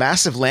ledge with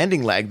massive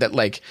landing lag that,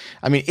 like,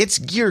 I mean,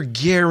 you're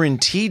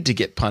guaranteed to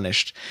get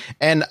punished.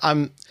 And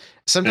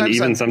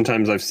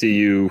sometimes I see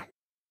you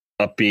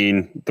up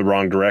being the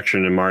wrong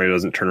direction, and Mario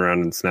doesn't turn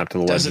around and snap to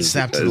the ledge. Doesn't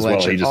snap to the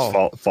ledge. He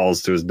just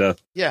falls to his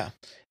death. Yeah.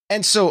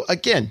 And so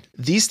again,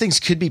 these things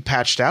could be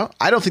patched out.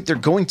 I don't think they're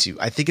going to.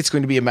 I think it's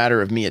going to be a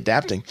matter of me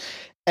adapting.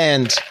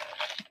 And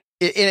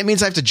it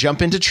means I have to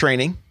jump into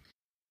training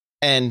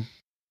and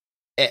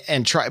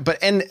try.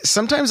 And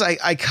sometimes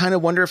I kind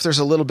of wonder if there's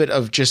a little bit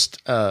of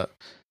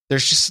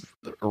there's just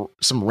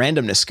some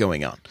randomness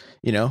going on,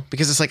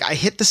 because it's like I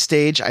hit the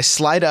stage, I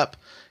slide up,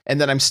 and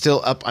then I'm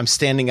still up. I'm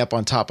standing up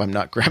on top. I'm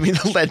not grabbing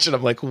the ledge. And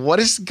I'm like, what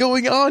is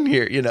going on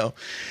here?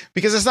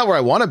 Because that's not where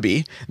I want to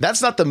be.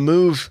 That's not the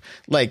move.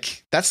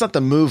 Like, that's not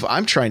the move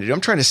I'm trying to do. I'm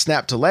trying to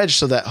snap to ledge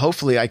so that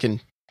hopefully I can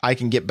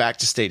get back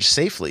to stage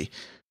safely,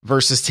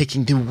 versus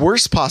taking the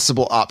worst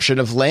possible option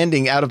of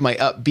landing out of my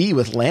up B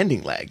with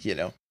landing lag,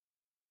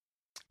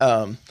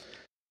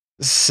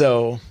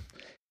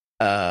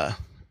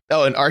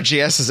 Oh, and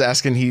RGS is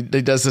asking, he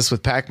does this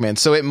with Pac-Man.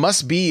 So it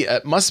must be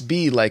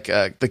like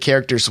the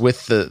characters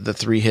with the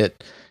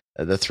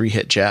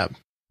 3-hit jab,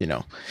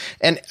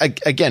 And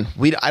again,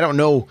 I don't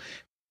know.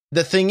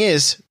 The thing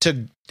is,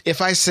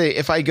 if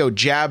I go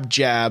jab,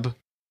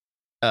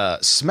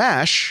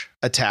 smash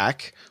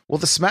attack, well,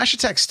 the smash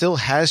attack still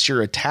has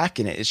your attack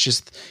in it. It's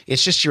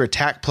just your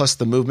attack plus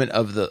the movement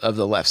of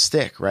the left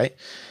stick, right?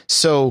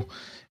 So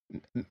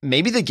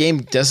maybe the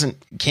game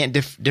can't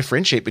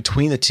differentiate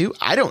between the two.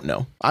 I don't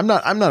know. I'm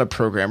not a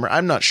programmer.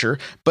 I'm not sure.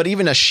 But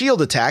even a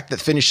shield attack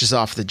that finishes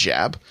off the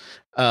jab,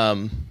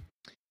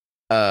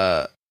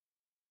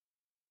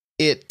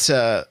 it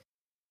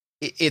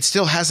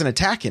still has an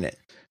attack in it,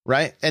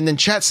 right? And then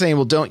chat saying,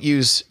 well, don't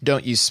use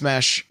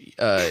smash,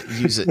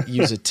 use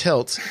a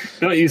tilt.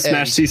 Don't use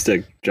smash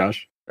C-stick,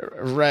 Josh.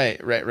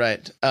 Right.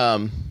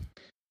 And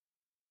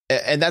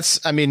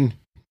that's, I mean,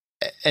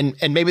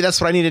 and maybe that's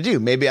what I need to do.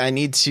 Maybe I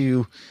need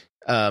to,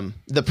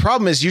 the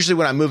problem is usually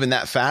when I'm moving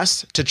that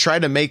fast, to try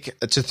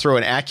to throw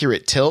an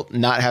accurate tilt,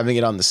 not having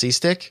it on the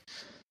C-stick,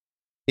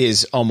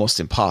 is almost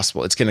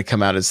impossible. It's going to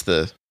come out as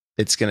the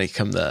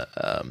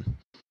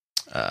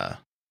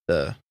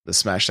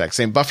smash attack.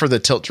 Same, buffer the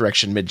tilt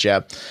direction mid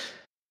jab.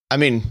 I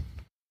mean,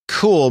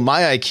 cool.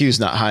 My IQ's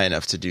not high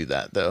enough to do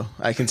that, though.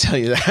 I can tell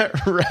you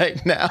that right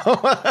now.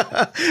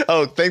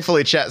 Oh,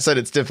 thankfully chat said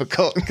it's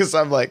difficult, because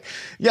I'm like,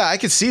 yeah, I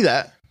can see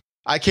that.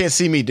 I can't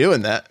see me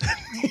doing that,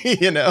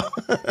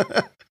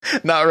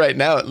 not right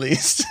now, at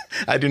least.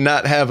 I do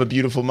not have a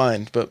beautiful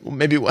mind, but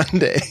maybe one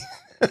day.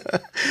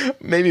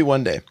 Maybe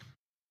one day.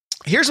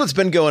 Here's what's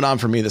been going on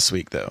for me this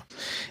week, though,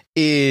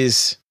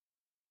 is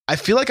I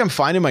feel like I'm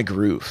finding my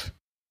groove,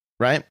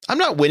 right? I'm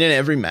not winning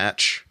every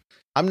match.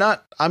 I'm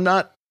not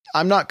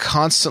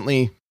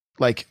constantly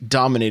like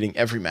dominating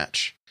every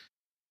match.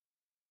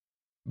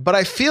 But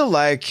I feel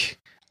like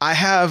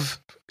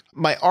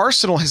my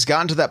arsenal has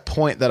gotten to that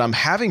point that I'm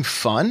having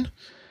fun.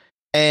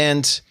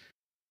 And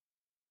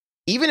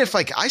even if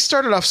like I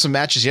started off some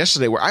matches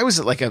yesterday where I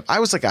was like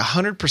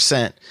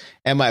 100%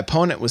 and my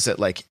opponent was at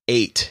like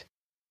 8,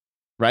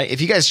 right?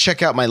 If you guys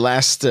check out my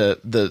last,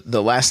 the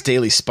last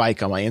daily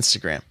spike on my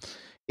Instagram,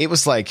 it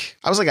was like,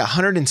 I was like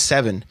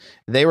 107.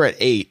 They were at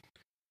 8.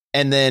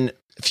 And then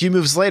a few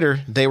moves later,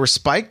 they were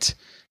spiked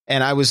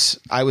and I was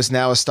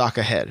now a stock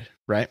ahead.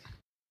 Right.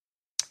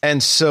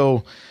 And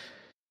so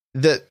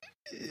the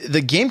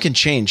game can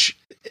change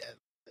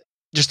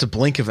just a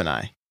blink of an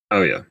eye.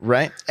 Oh yeah.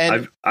 Right.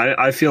 And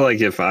I feel like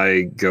if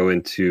I go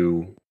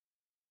into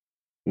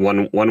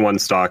one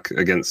stock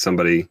against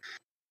somebody,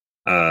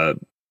 and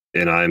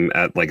I'm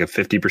at like a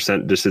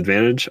 50%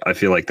 disadvantage, I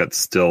feel like that's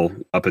still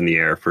up in the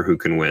air for who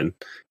can win.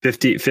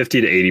 50 to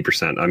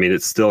 80%. I mean,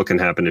 it still can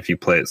happen if you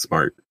play it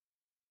smart.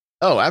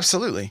 Oh,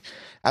 absolutely.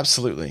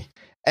 Absolutely.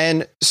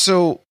 And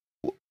so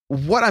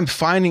what I'm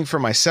finding for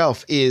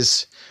myself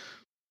is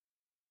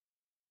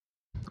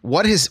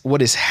what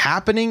is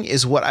happening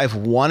is what I've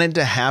wanted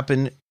to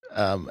happen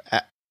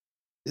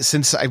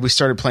since we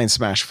started playing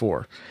Smash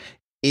 4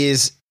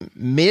 is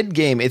mid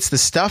game. It's the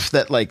stuff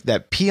that like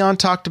that Peon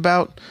talked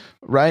about,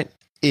 right?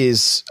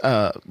 Is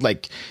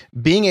like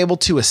being able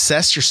to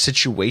assess your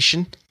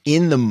situation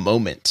in the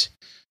moment,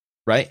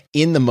 right?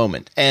 In the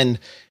moment. And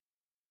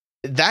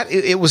that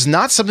it was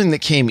not something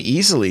that came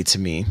easily to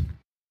me.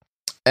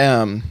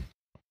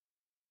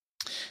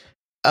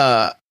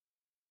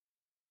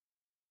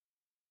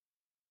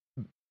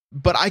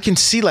 But I can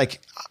see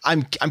like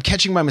I'm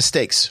catching my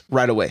mistakes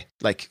right away.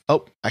 Like,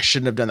 oh, I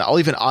shouldn't have done that. I'll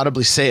even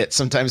audibly say it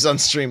sometimes on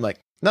stream, like,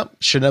 nope,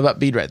 shouldn't have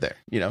upbeat right there.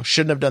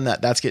 Shouldn't have done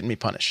that. That's getting me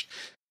punished.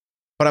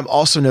 But I'm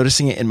also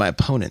noticing it in my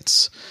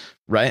opponents,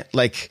 right?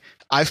 Like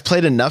I've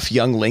played enough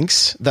young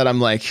Links that I'm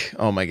like,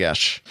 oh my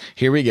gosh,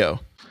 here we go.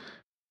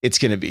 It's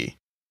going to be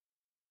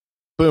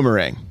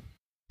boomerang,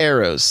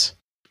 arrows,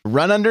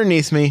 run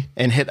underneath me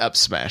and hit up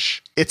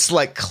smash. It's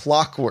like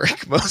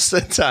clockwork most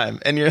of the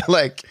time. And you're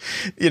like,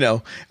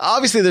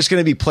 obviously there's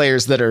going to be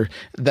players that are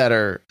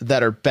better and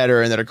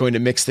that are going to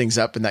mix things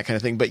up and that kind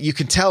of thing. But you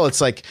can tell it's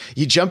like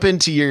you jump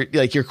into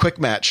your quick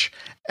match.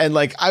 And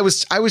like, I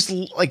was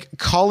like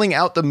calling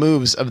out the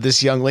moves of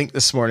this young Link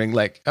this morning.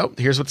 Like, oh,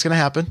 here's what's going to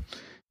happen.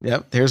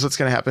 Yep. Here's what's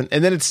going to happen.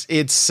 And then it's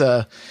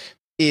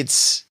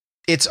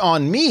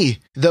on me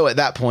though. At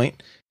that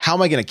point, how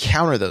am I going to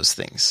counter those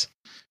things?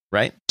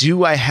 Right?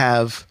 Do I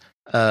have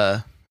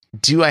a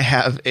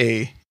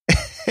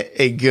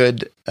a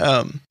good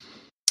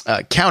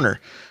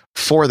counter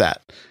for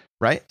that?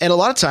 Right? And a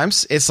lot of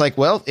times it's like,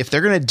 well, if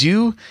they're gonna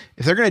do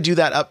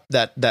that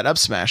up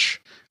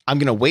smash, I'm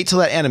gonna wait till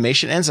that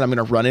animation ends and I'm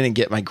gonna run in and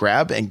get my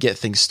grab and get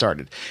things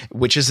started.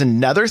 Which is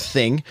another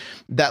thing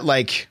that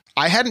like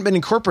I hadn't been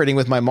incorporating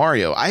with my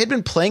Mario. I had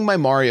been playing my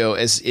Mario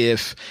as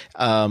if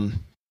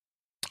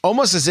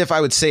almost as if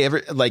I would say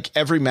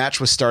every match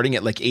was starting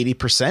at like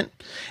 80%.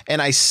 And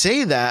I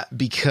say that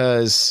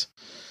because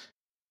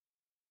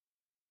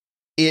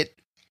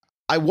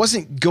I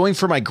wasn't going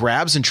for my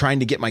grabs and trying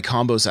to get my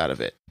combos out of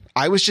it.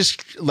 I was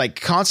just like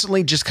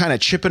constantly just kind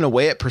of chipping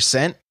away at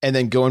percent and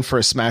then going for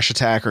a smash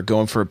attack or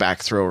going for a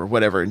back throw or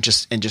whatever and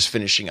just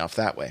finishing off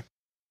that way.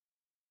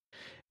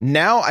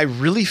 Now I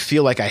really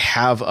feel like I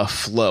have a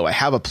flow. I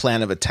have a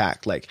plan of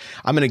attack. Like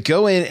I'm going to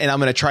go in and I'm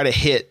going to try to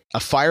hit a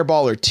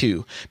fireball or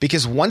two,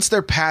 because once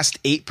they're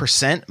past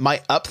 8%,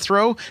 my up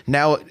throw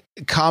now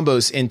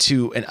combos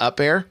into an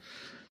up air.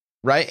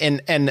 Right.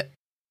 And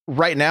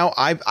right now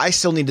I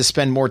still need to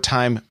spend more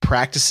time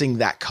practicing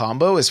that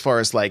combo as far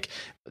as like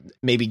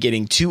maybe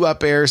getting 2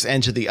 up airs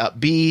into the up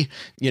B,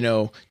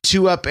 2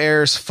 up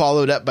airs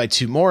followed up by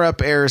 2 more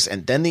up airs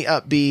and then the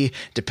up B,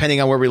 depending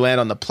on where we land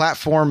on the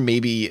platform,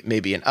 maybe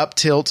an up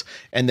tilt,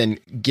 and then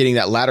getting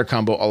that ladder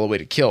combo all the way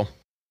to kill.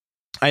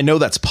 I know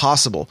that's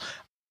possible.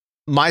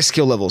 My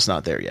skill level is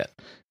not there yet.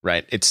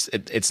 Right.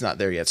 It's not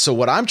there yet. So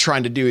what I'm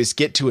trying to do is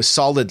get to a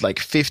solid like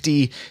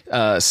 50,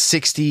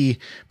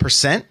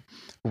 60%.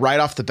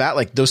 Right off the bat,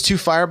 like those 2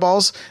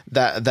 fireballs,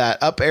 that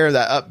up air,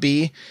 that up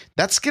B,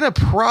 that's going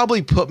to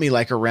probably put me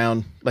like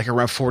around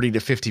 40 to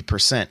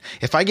 50%.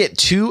 If I get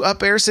 2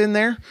 up airs in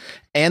there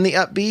and the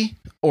up B,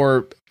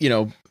 or,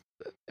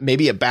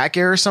 maybe a back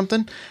air or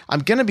something, I'm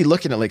going to be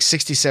looking at like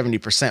 60,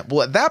 70%.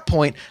 Well, at that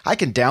point, I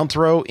can down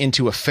throw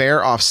into a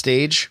fair off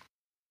stage.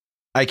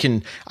 I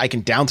can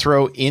down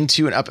throw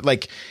into an up,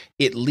 like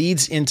it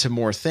leads into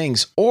more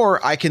things,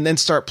 or I can then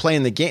start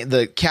playing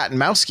the cat and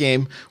mouse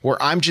game where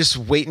I'm just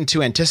waiting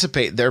to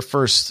anticipate their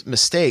first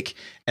mistake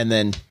and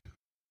then,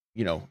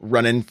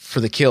 run in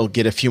for the kill,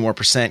 get a few more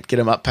percent, get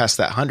them up past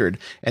that 100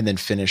 and then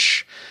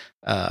finish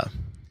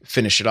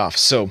it off.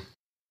 So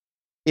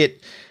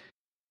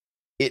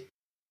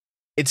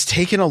it's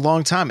taken a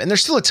long time, and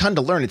there's still a ton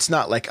to learn. It's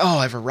not like, oh,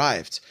 I've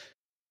arrived,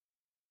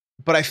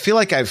 but I feel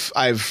like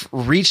I've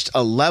reached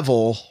a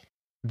level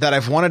that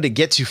I've wanted to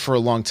get to for a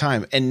long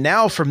time. And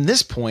now from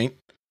this point,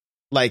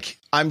 like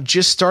I'm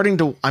just starting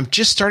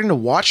to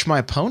watch my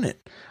opponent.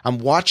 I'm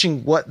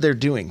watching what they're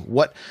doing.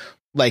 What,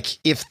 like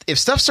if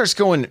stuff starts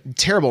going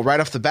terrible right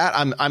off the bat,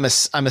 I'm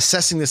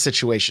assessing the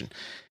situation.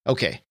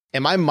 Okay.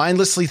 Am I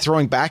mindlessly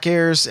throwing back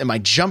airs? Am I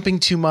jumping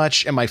too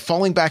much? Am I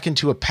falling back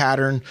into a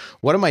pattern?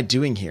 What am I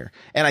doing here?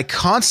 And I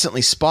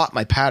constantly spot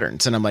my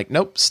patterns, and I'm like,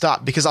 nope,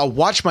 stop, because I'll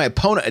watch my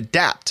opponent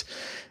adapt.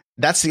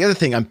 That's the other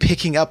thing. I'm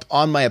picking up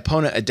on my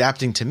opponent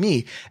adapting to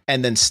me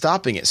and then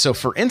stopping it. So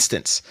for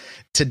instance,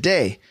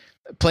 today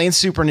playing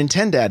Super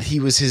Nintendo, he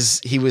was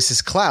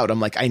his Cloud.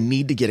 I'm like, I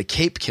need to get a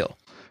cape kill.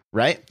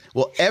 Right.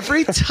 Well,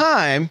 every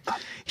time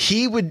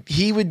he would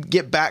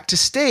get back to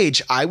stage,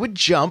 I would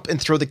jump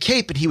and throw the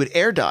cape and he would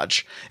air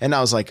dodge. And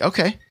I was like,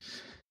 okay,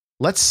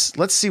 let's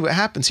see what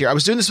happens here. I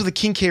was doing this with a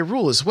King K.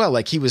 Rool as well.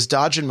 Like he was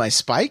dodging my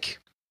spike.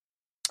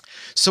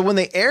 So when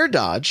they air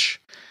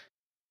dodge,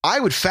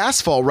 I would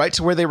fast fall right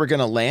to where they were going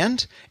to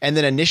land and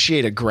then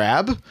initiate a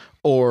grab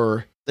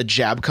or the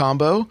jab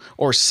combo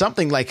or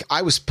something. Like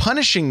I was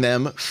punishing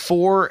them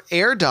for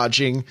air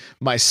dodging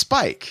my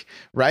spike,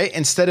 right?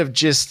 Instead of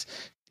just,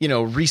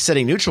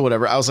 resetting neutral,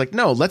 whatever. I was like,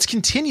 no, let's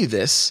continue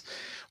this.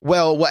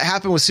 Well, what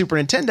happened with Super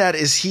Nintendo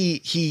is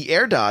he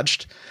air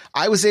dodged.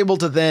 I was able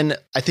to then,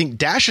 I think,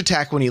 dash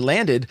attack when he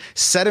landed,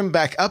 set him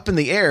back up in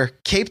the air,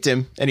 caped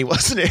him, and he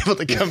wasn't able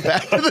to come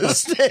back to the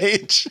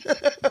stage.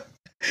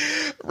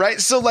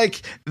 Right. So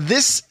like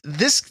this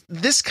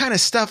kind of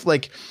stuff,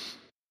 like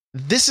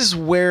this is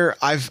where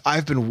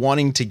I've been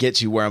wanting to get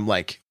to, where I'm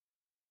like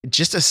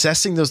just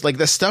assessing those, like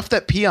the stuff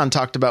that Peon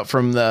talked about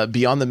from the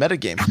Beyond the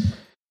Metagame.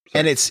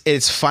 And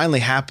it's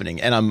finally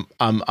happening, and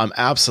I'm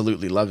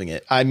absolutely loving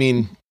it. I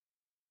mean,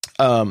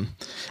 I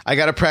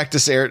got to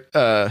practice air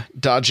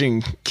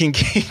dodging King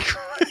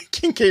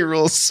K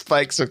Rool's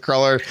spikes of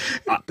Crawler.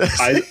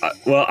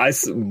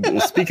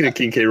 Speaking of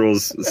King K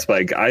Rool's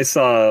spike, I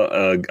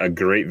saw a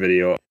great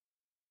video on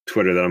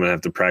Twitter that I'm gonna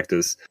have to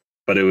practice.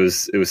 But it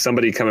was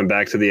somebody coming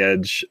back to the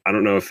edge. I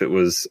don't know if it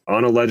was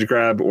on a ledge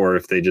grab or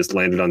if they just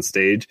landed on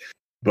stage.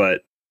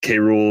 But K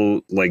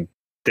Rool like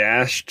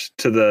dashed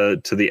to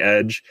the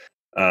edge,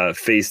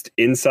 faced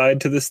inside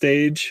to the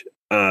stage,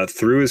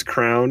 threw his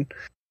crown,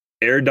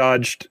 air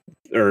dodged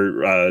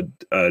or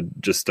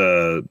just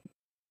tech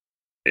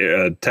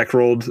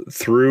rolled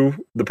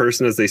through the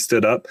person as they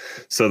stood up,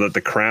 so that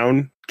the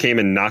crown came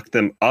and knocked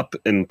them up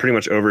and pretty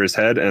much over his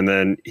head, and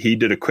then he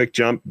did a quick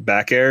jump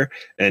back air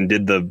and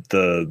did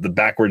the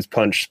backwards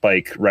punch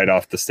spike right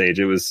off the stage.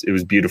 It was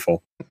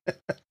beautiful. I'm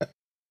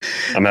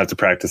gonna have to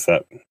practice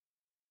that.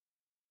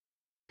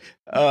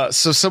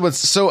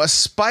 So a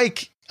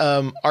spike,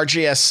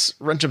 RJS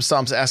Runchum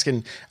Stomp's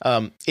asking,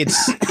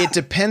 it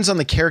depends on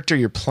the character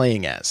you're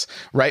playing as,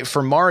 right?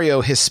 For Mario,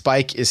 his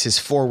spike is his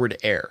forward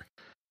air,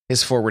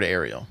 his forward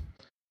aerial.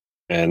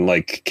 And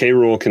like K.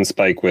 Rool can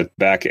spike with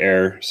back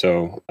air.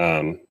 So,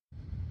 back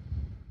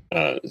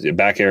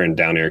air and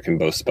down air can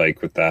both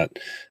spike with that.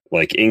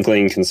 Like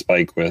Inkling can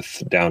spike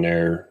with down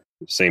air.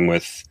 Same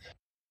with,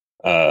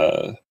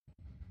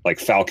 like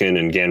Falcon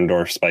and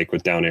Ganondorf spike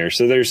with down air.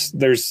 So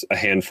there's a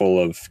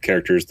handful of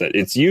characters that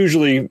it's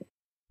usually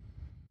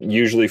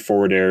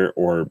forward air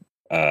or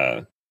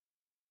down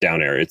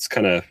air. It's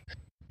kind of, I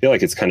feel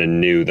like it's kind of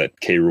new that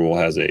K. Rool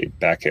has a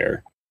back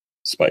air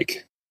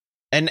spike.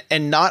 And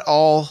not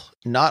all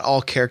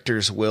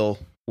characters will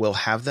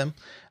have them.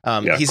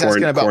 He's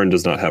asking about Corrin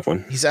does not have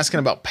one. He's asking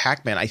about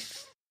Pac-Man.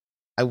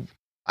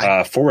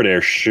 Forward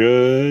air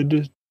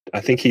should. I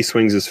think he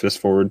swings his fist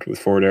forward with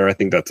forward air. I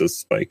think that's a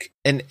spike.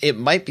 And it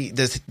might be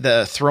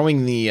the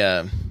throwing the.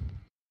 I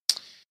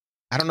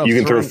don't know. You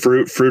can throw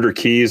fruit or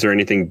keys or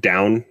anything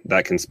down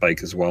that can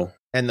spike as well.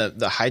 And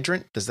the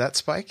hydrant, does that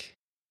spike?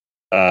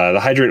 The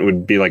hydrant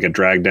would be like a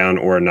drag down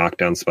or a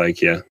knockdown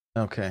spike. Yeah.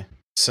 Okay,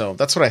 so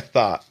that's what I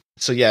thought.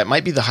 So yeah, it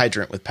might be the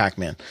hydrant with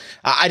Pac-Man.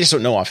 I just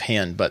don't know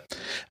offhand, but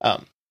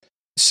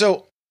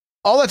so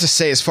all that to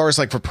say, as far as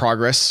like for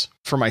progress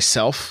for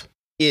myself,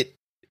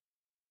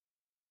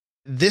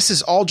 this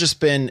has all just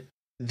been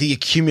the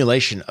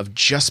accumulation of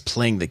just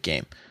playing the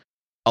game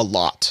a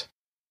lot,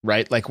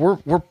 right? Like we're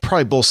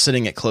probably both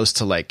sitting at close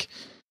to like,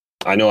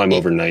 I know I'm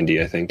over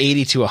 90, I think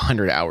 80 to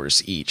 100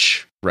 hours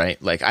each,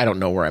 right? Like I don't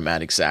know where I'm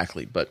at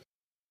exactly, but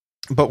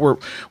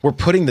we're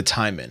putting the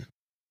time in.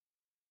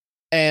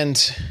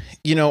 And,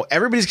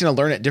 everybody's going to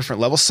learn at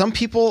different levels. Some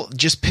people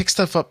just pick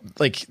stuff up.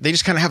 Like they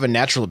just kind of have a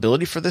natural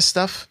ability for this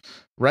stuff,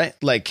 right?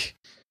 Like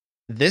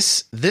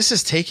this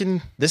is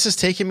taking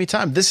me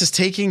time. This is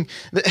taking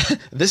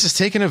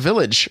a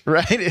village,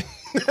 right?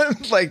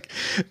 Like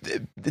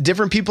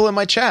different people in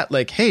my chat,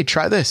 like, hey,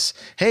 try this.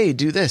 Hey,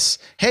 do this.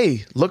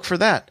 Hey, look for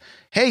that.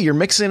 Hey, you're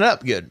mixing it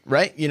up good,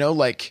 right?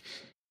 Like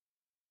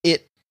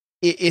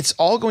it's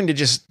all going to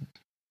just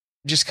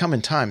come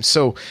in time.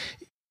 So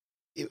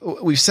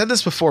we've said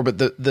this before, but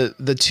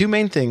the two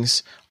main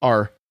things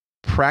are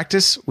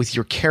practice with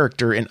your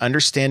character and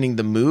understanding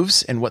the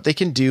moves and what they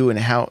can do and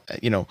how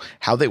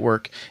they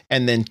work.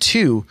 And then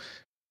 2,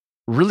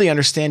 really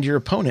understand your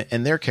opponent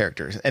and their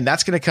characters. And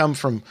that's going to come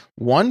from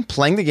 1,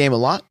 playing the game a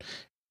lot,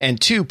 and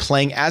 2,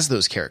 playing as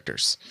those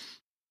characters.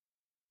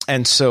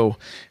 And so,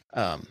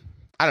 I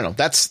don't know.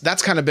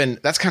 That's kind of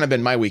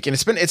been my week, and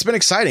it's been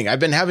exciting. I've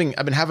been having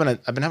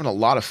a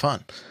lot of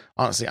fun.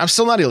 Honestly, I'm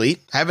still not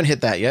elite. I haven't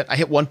hit that yet. I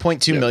hit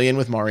 1.2 million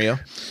with Mario.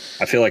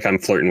 I feel like I'm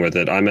flirting with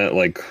it. I'm at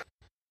like,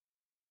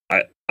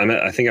 I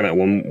think I'm at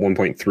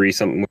 1.3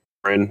 something.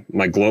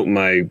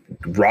 My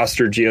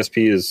roster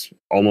GSP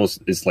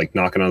is like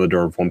knocking on the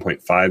door of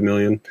 1.5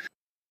 million.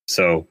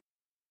 So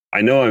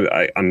I know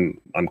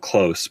I'm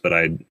close, but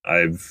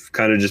I've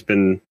kind of just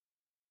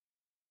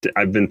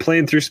I've been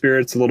playing through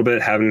spirits a little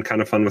bit, having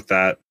kind of fun with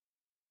that,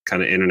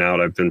 kind of in and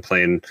out. I've been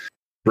playing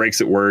breaks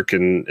at work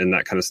and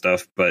that kind of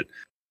stuff, but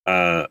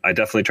I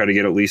definitely try to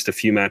get at least a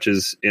few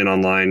matches in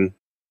online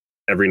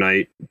every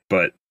night,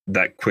 but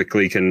that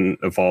quickly can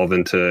evolve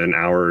into an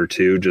hour or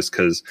two just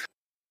because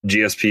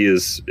GSP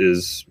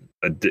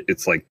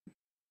it's like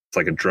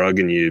a drug,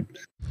 and you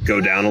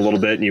go down a little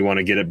bit and you want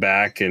to get it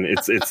back, and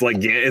it's like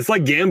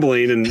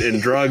gambling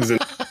and drugs,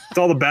 and it's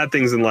all the bad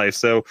things in life.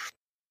 So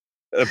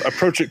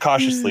approach it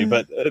cautiously,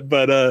 but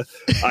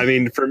I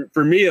mean,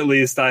 for me at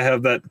least, I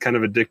have that kind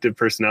of addictive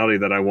personality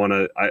that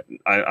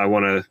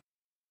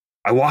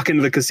I walk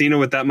into the casino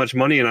with that much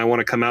money and I want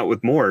to come out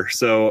with more.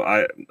 So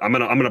I'm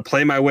gonna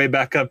play my way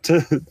back up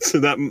to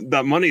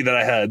that money that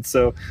I had.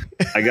 So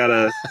I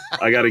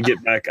gotta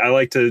get back. I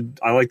like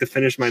to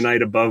finish my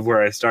night above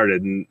where I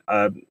started, and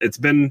it's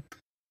been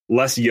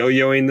less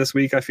yo-yoing this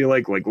week. I feel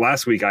like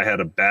last week I had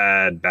a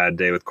bad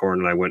day with corn,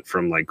 and I went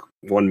from like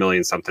 1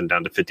 million something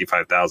down to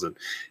 55,000.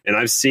 And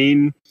I've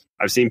seen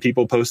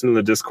people posting in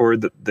the Discord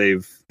that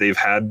they've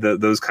had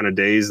those kind of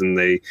days, and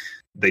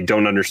they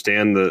don't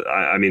understand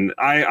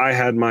I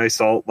had my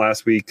salt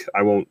last week.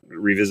 I won't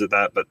revisit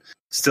that, but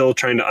still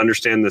trying to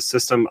understand the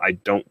system. I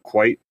don't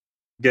quite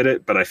get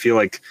it, but I feel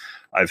like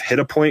I've hit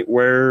a point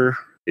where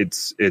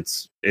it's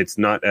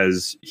not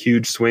as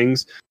huge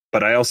swings.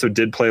 But I also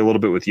did play a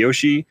little bit with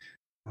Yoshi,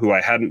 who I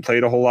hadn't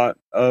played a whole lot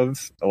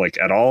of, like,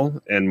 at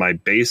all. And my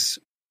base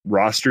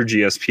roster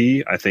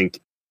GSP, I think,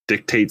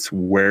 dictates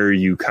where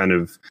you kind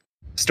of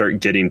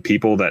start getting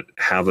people that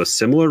have a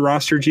similar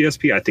roster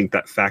GSP. I think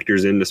that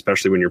factors in,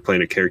 especially when you're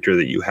playing a character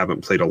that you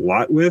haven't played a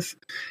lot with.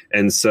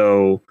 And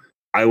so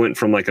I went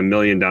from like 1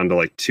 million down to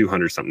like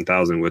 200 something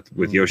thousand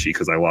with Yoshi,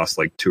 because I lost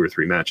like 2 or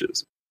 3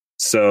 matches.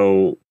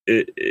 So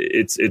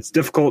it's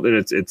difficult, and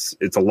it's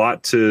a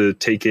lot to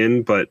take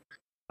in, but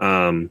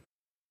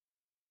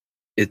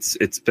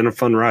it's been a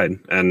fun ride,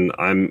 and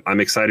I'm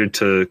excited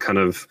to kind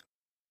of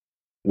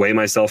weigh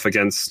myself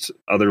against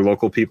other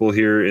local people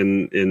here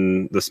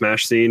in the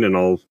Smash scene, and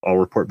I'll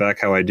report back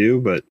how I do,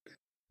 but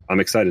I'm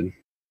excited.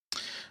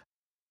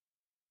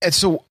 And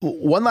so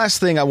one last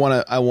thing I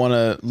want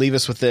to leave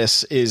us with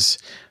this is,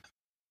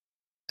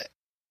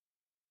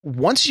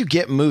 once you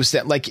get moves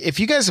that, like, if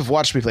you guys have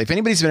watched me play, if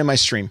anybody's been in my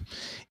stream,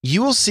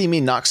 you will see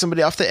me knock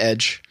somebody off the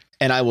edge,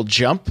 and I will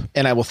jump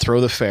and I will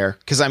throw the fair,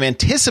 because I'm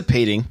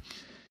anticipating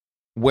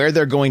where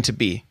they're going to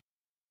be.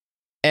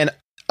 And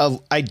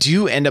I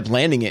do end up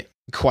landing it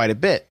quite a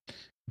bit.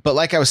 But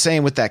like I was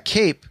saying with that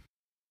cape,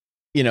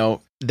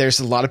 there's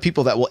a lot of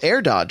people that will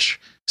air dodge.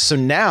 So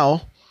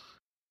now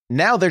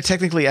they're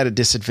technically at a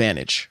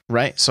disadvantage,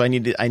 right? So I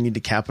need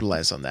to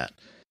capitalize on that.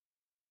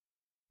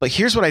 But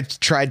here's what I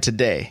tried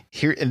today.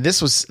 And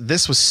this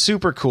was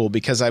super cool,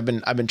 because I've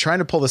been trying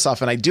to pull this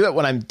off, and I do it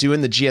when I'm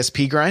doing the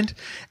GSP grind,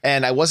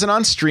 and I wasn't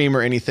on stream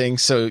or anything,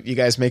 so you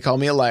guys may call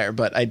me a liar,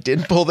 but I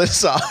did pull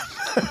this off.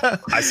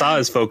 I saw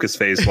his focus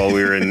face while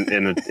we were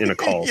in a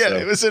call. Yeah, so.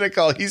 It was in a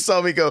call. He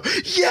saw me go,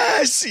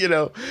 yes,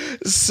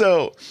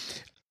 So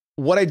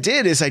what I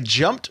did is I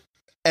jumped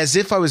as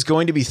if I was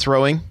going to be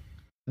throwing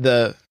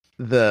the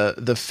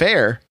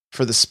fair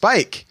for the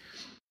spike.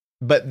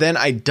 But then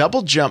I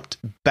double jumped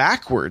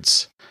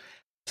backwards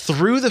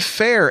through the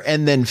fair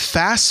and then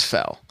fast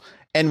fell,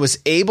 and was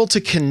able to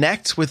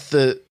connect with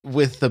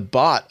the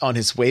bot on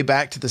his way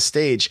back to the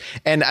stage.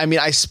 And I mean,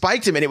 I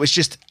spiked him, and it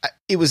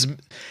was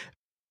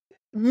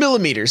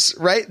millimeters,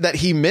 right, that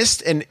he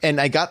missed, and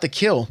I got the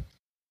kill.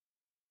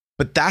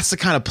 But that's the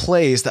kind of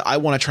plays that I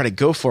want to try to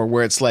go for,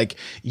 where it's like,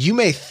 you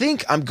may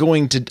think I'm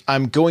going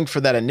for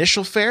that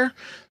initial fair,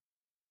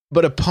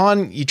 but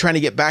upon you trying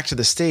to get back to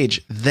the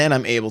stage, then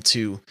I'm able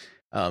to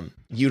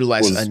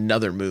utilize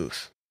another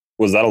move.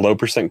 Was that a low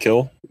percent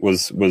kill?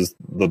 Was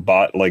the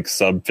bot like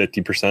sub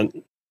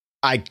 50%?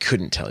 I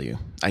couldn't tell you.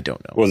 I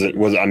don't know. Was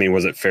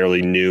it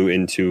fairly new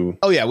into?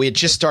 Oh yeah, we had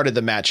just started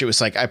the match. It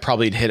was like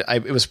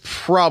it was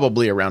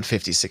probably around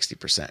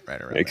 50-60%,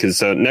 right around.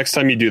 Because next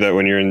time you do that,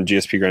 when you're in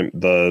GSP grind,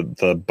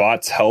 the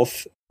bot's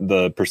health,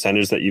 the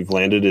percentage that you've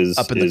landed is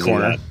up in the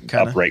corner, in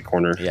that up right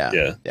corner.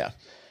 Yeah,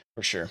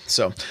 for sure.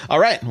 So, all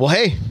right. Well,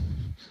 hey,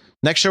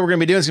 next show we're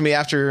going to be doing is going to be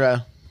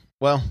after.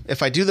 Well,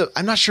 if I do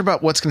I'm not sure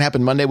about what's going to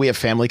happen Monday. We have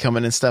family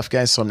coming and stuff,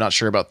 guys. So I'm not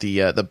sure about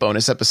the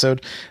bonus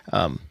episode.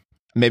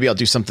 Maybe I'll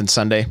do something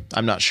Sunday.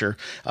 I'm not sure.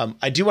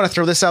 I do want to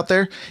throw this out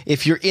there.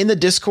 If you're in the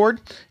Discord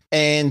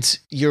and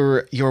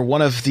you're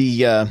one of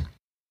the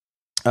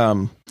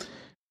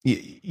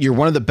you're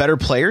one of the better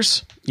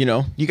players,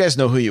 you guys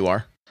know who you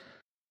are.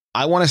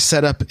 I want to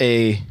set up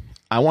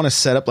I want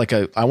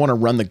to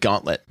run the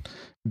gauntlet,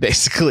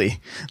 basically.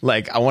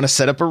 Like, I want to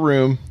set up a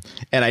room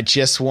and I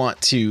just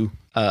want to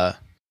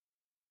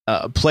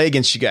play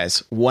against you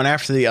guys one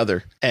after the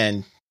other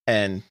and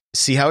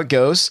see how it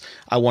goes.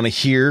 I want to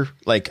hear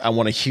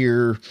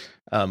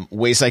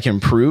ways I can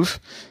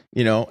improve,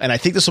 and I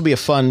think this will be a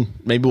fun,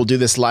 maybe we'll do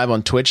this live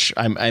on Twitch.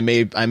 I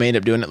may end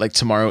up doing it like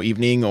tomorrow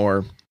evening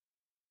or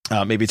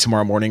maybe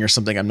tomorrow morning or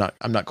something. I'm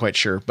not quite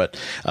sure, but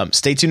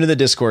stay tuned to the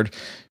Discord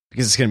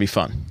because it's going to be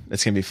fun.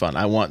 It's going to be fun.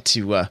 I want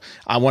to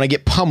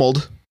get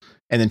pummeled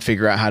and then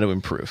figure out how to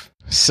improve.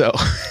 So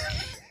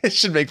it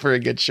should make for a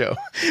good show.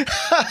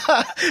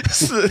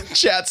 So the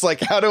chat's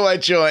like, how do I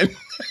join?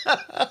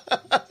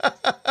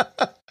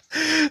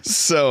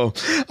 So,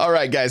 all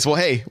right, guys. Well,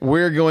 hey,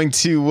 we're going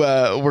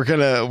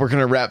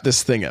to wrap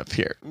this thing up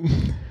here.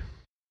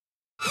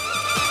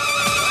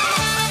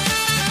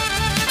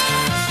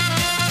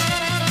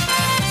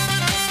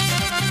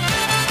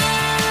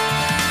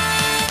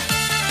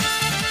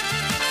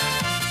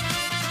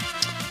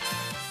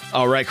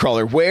 All right,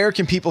 Crawler, where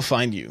can people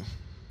find you?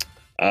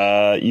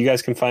 You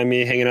guys can find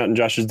me hanging out in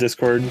Josh's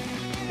Discord.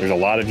 There's a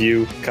lot of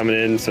you coming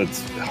in, so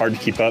it's hard to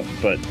keep up,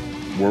 but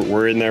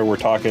we're in there. We're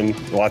talking.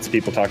 Lots of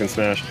people talking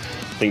Smash.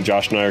 I think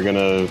Josh and I are going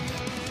to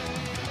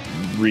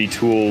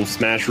retool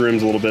Smash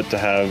rooms a little bit to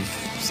have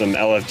some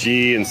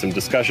LFG and some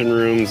discussion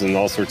rooms and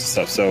all sorts of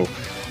stuff. So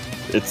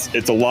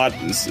it's a lot.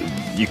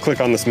 You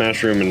click on the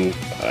Smash room and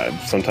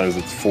sometimes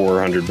it's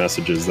 400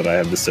 messages that I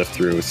have to sift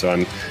through. So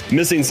I'm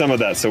missing some of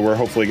that. So we're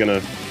hopefully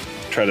going to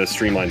try to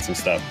streamline some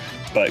stuff.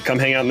 But come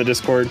hang out in the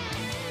Discord.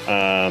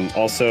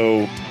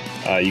 Also,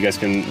 you guys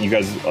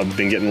have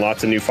been getting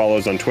lots of new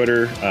follows on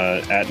Twitter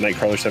at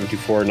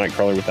Nightcrawler724,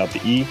 Nightcrawler without the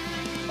E.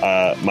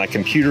 My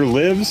computer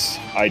lives.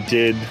 I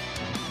did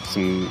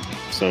some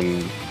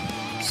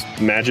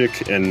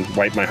magic and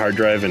wiped my hard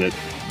drive, and it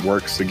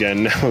works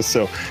again now.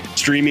 So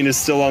streaming is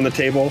still on the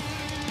table.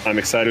 I'm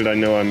excited. I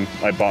know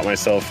I bought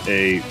myself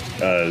a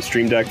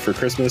Stream Deck for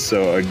Christmas,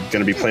 so I'm going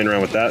to be playing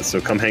around with that.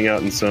 So come hang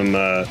out in some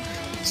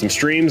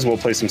streams. We'll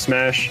play some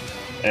Smash.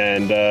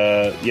 And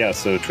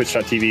so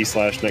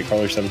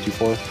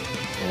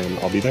twitch.tv/Nightcrawler724, and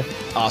I'll be there.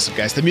 Awesome,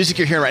 guys. The music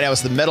you're hearing right now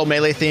is the Metal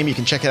Melee theme. You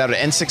can check it out at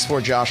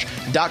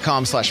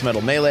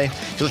n64josh.com/metalmelee.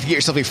 If you'd like to get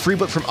yourself a free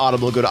book from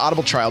Audible, go to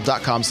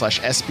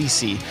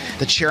audibletrial.com/SBC.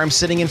 The chair I'm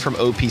sitting in from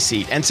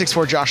OPC,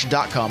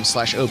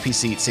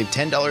 n64josh.com/OPC. Save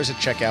 $10 at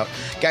checkout.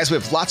 Guys, we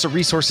have lots of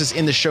resources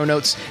in the show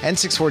notes,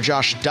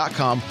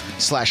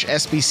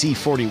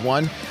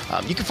 n64josh.com/SBC41.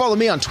 You can follow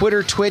me on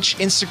Twitter, Twitch,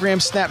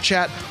 Instagram,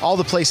 Snapchat, all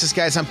the places,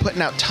 guys. I'm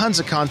putting out tons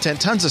of content,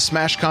 tons of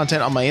Smash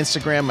content on my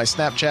Instagram, my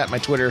Snapchat, my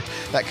Twitter,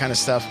 that kind of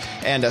stuff,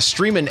 and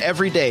streaming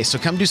every day. So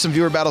come do some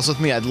viewer battles with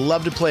me. I'd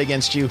love to play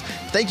against you.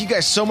 Thank you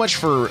guys so much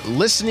for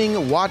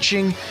listening,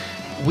 watching.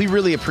 We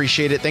really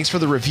appreciate it. Thanks for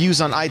the reviews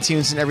on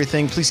iTunes and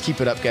everything. Please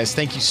keep it up, guys.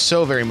 Thank you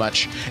so very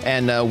much.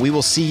 And we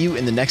will see you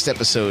in the next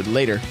episode.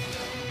 Later.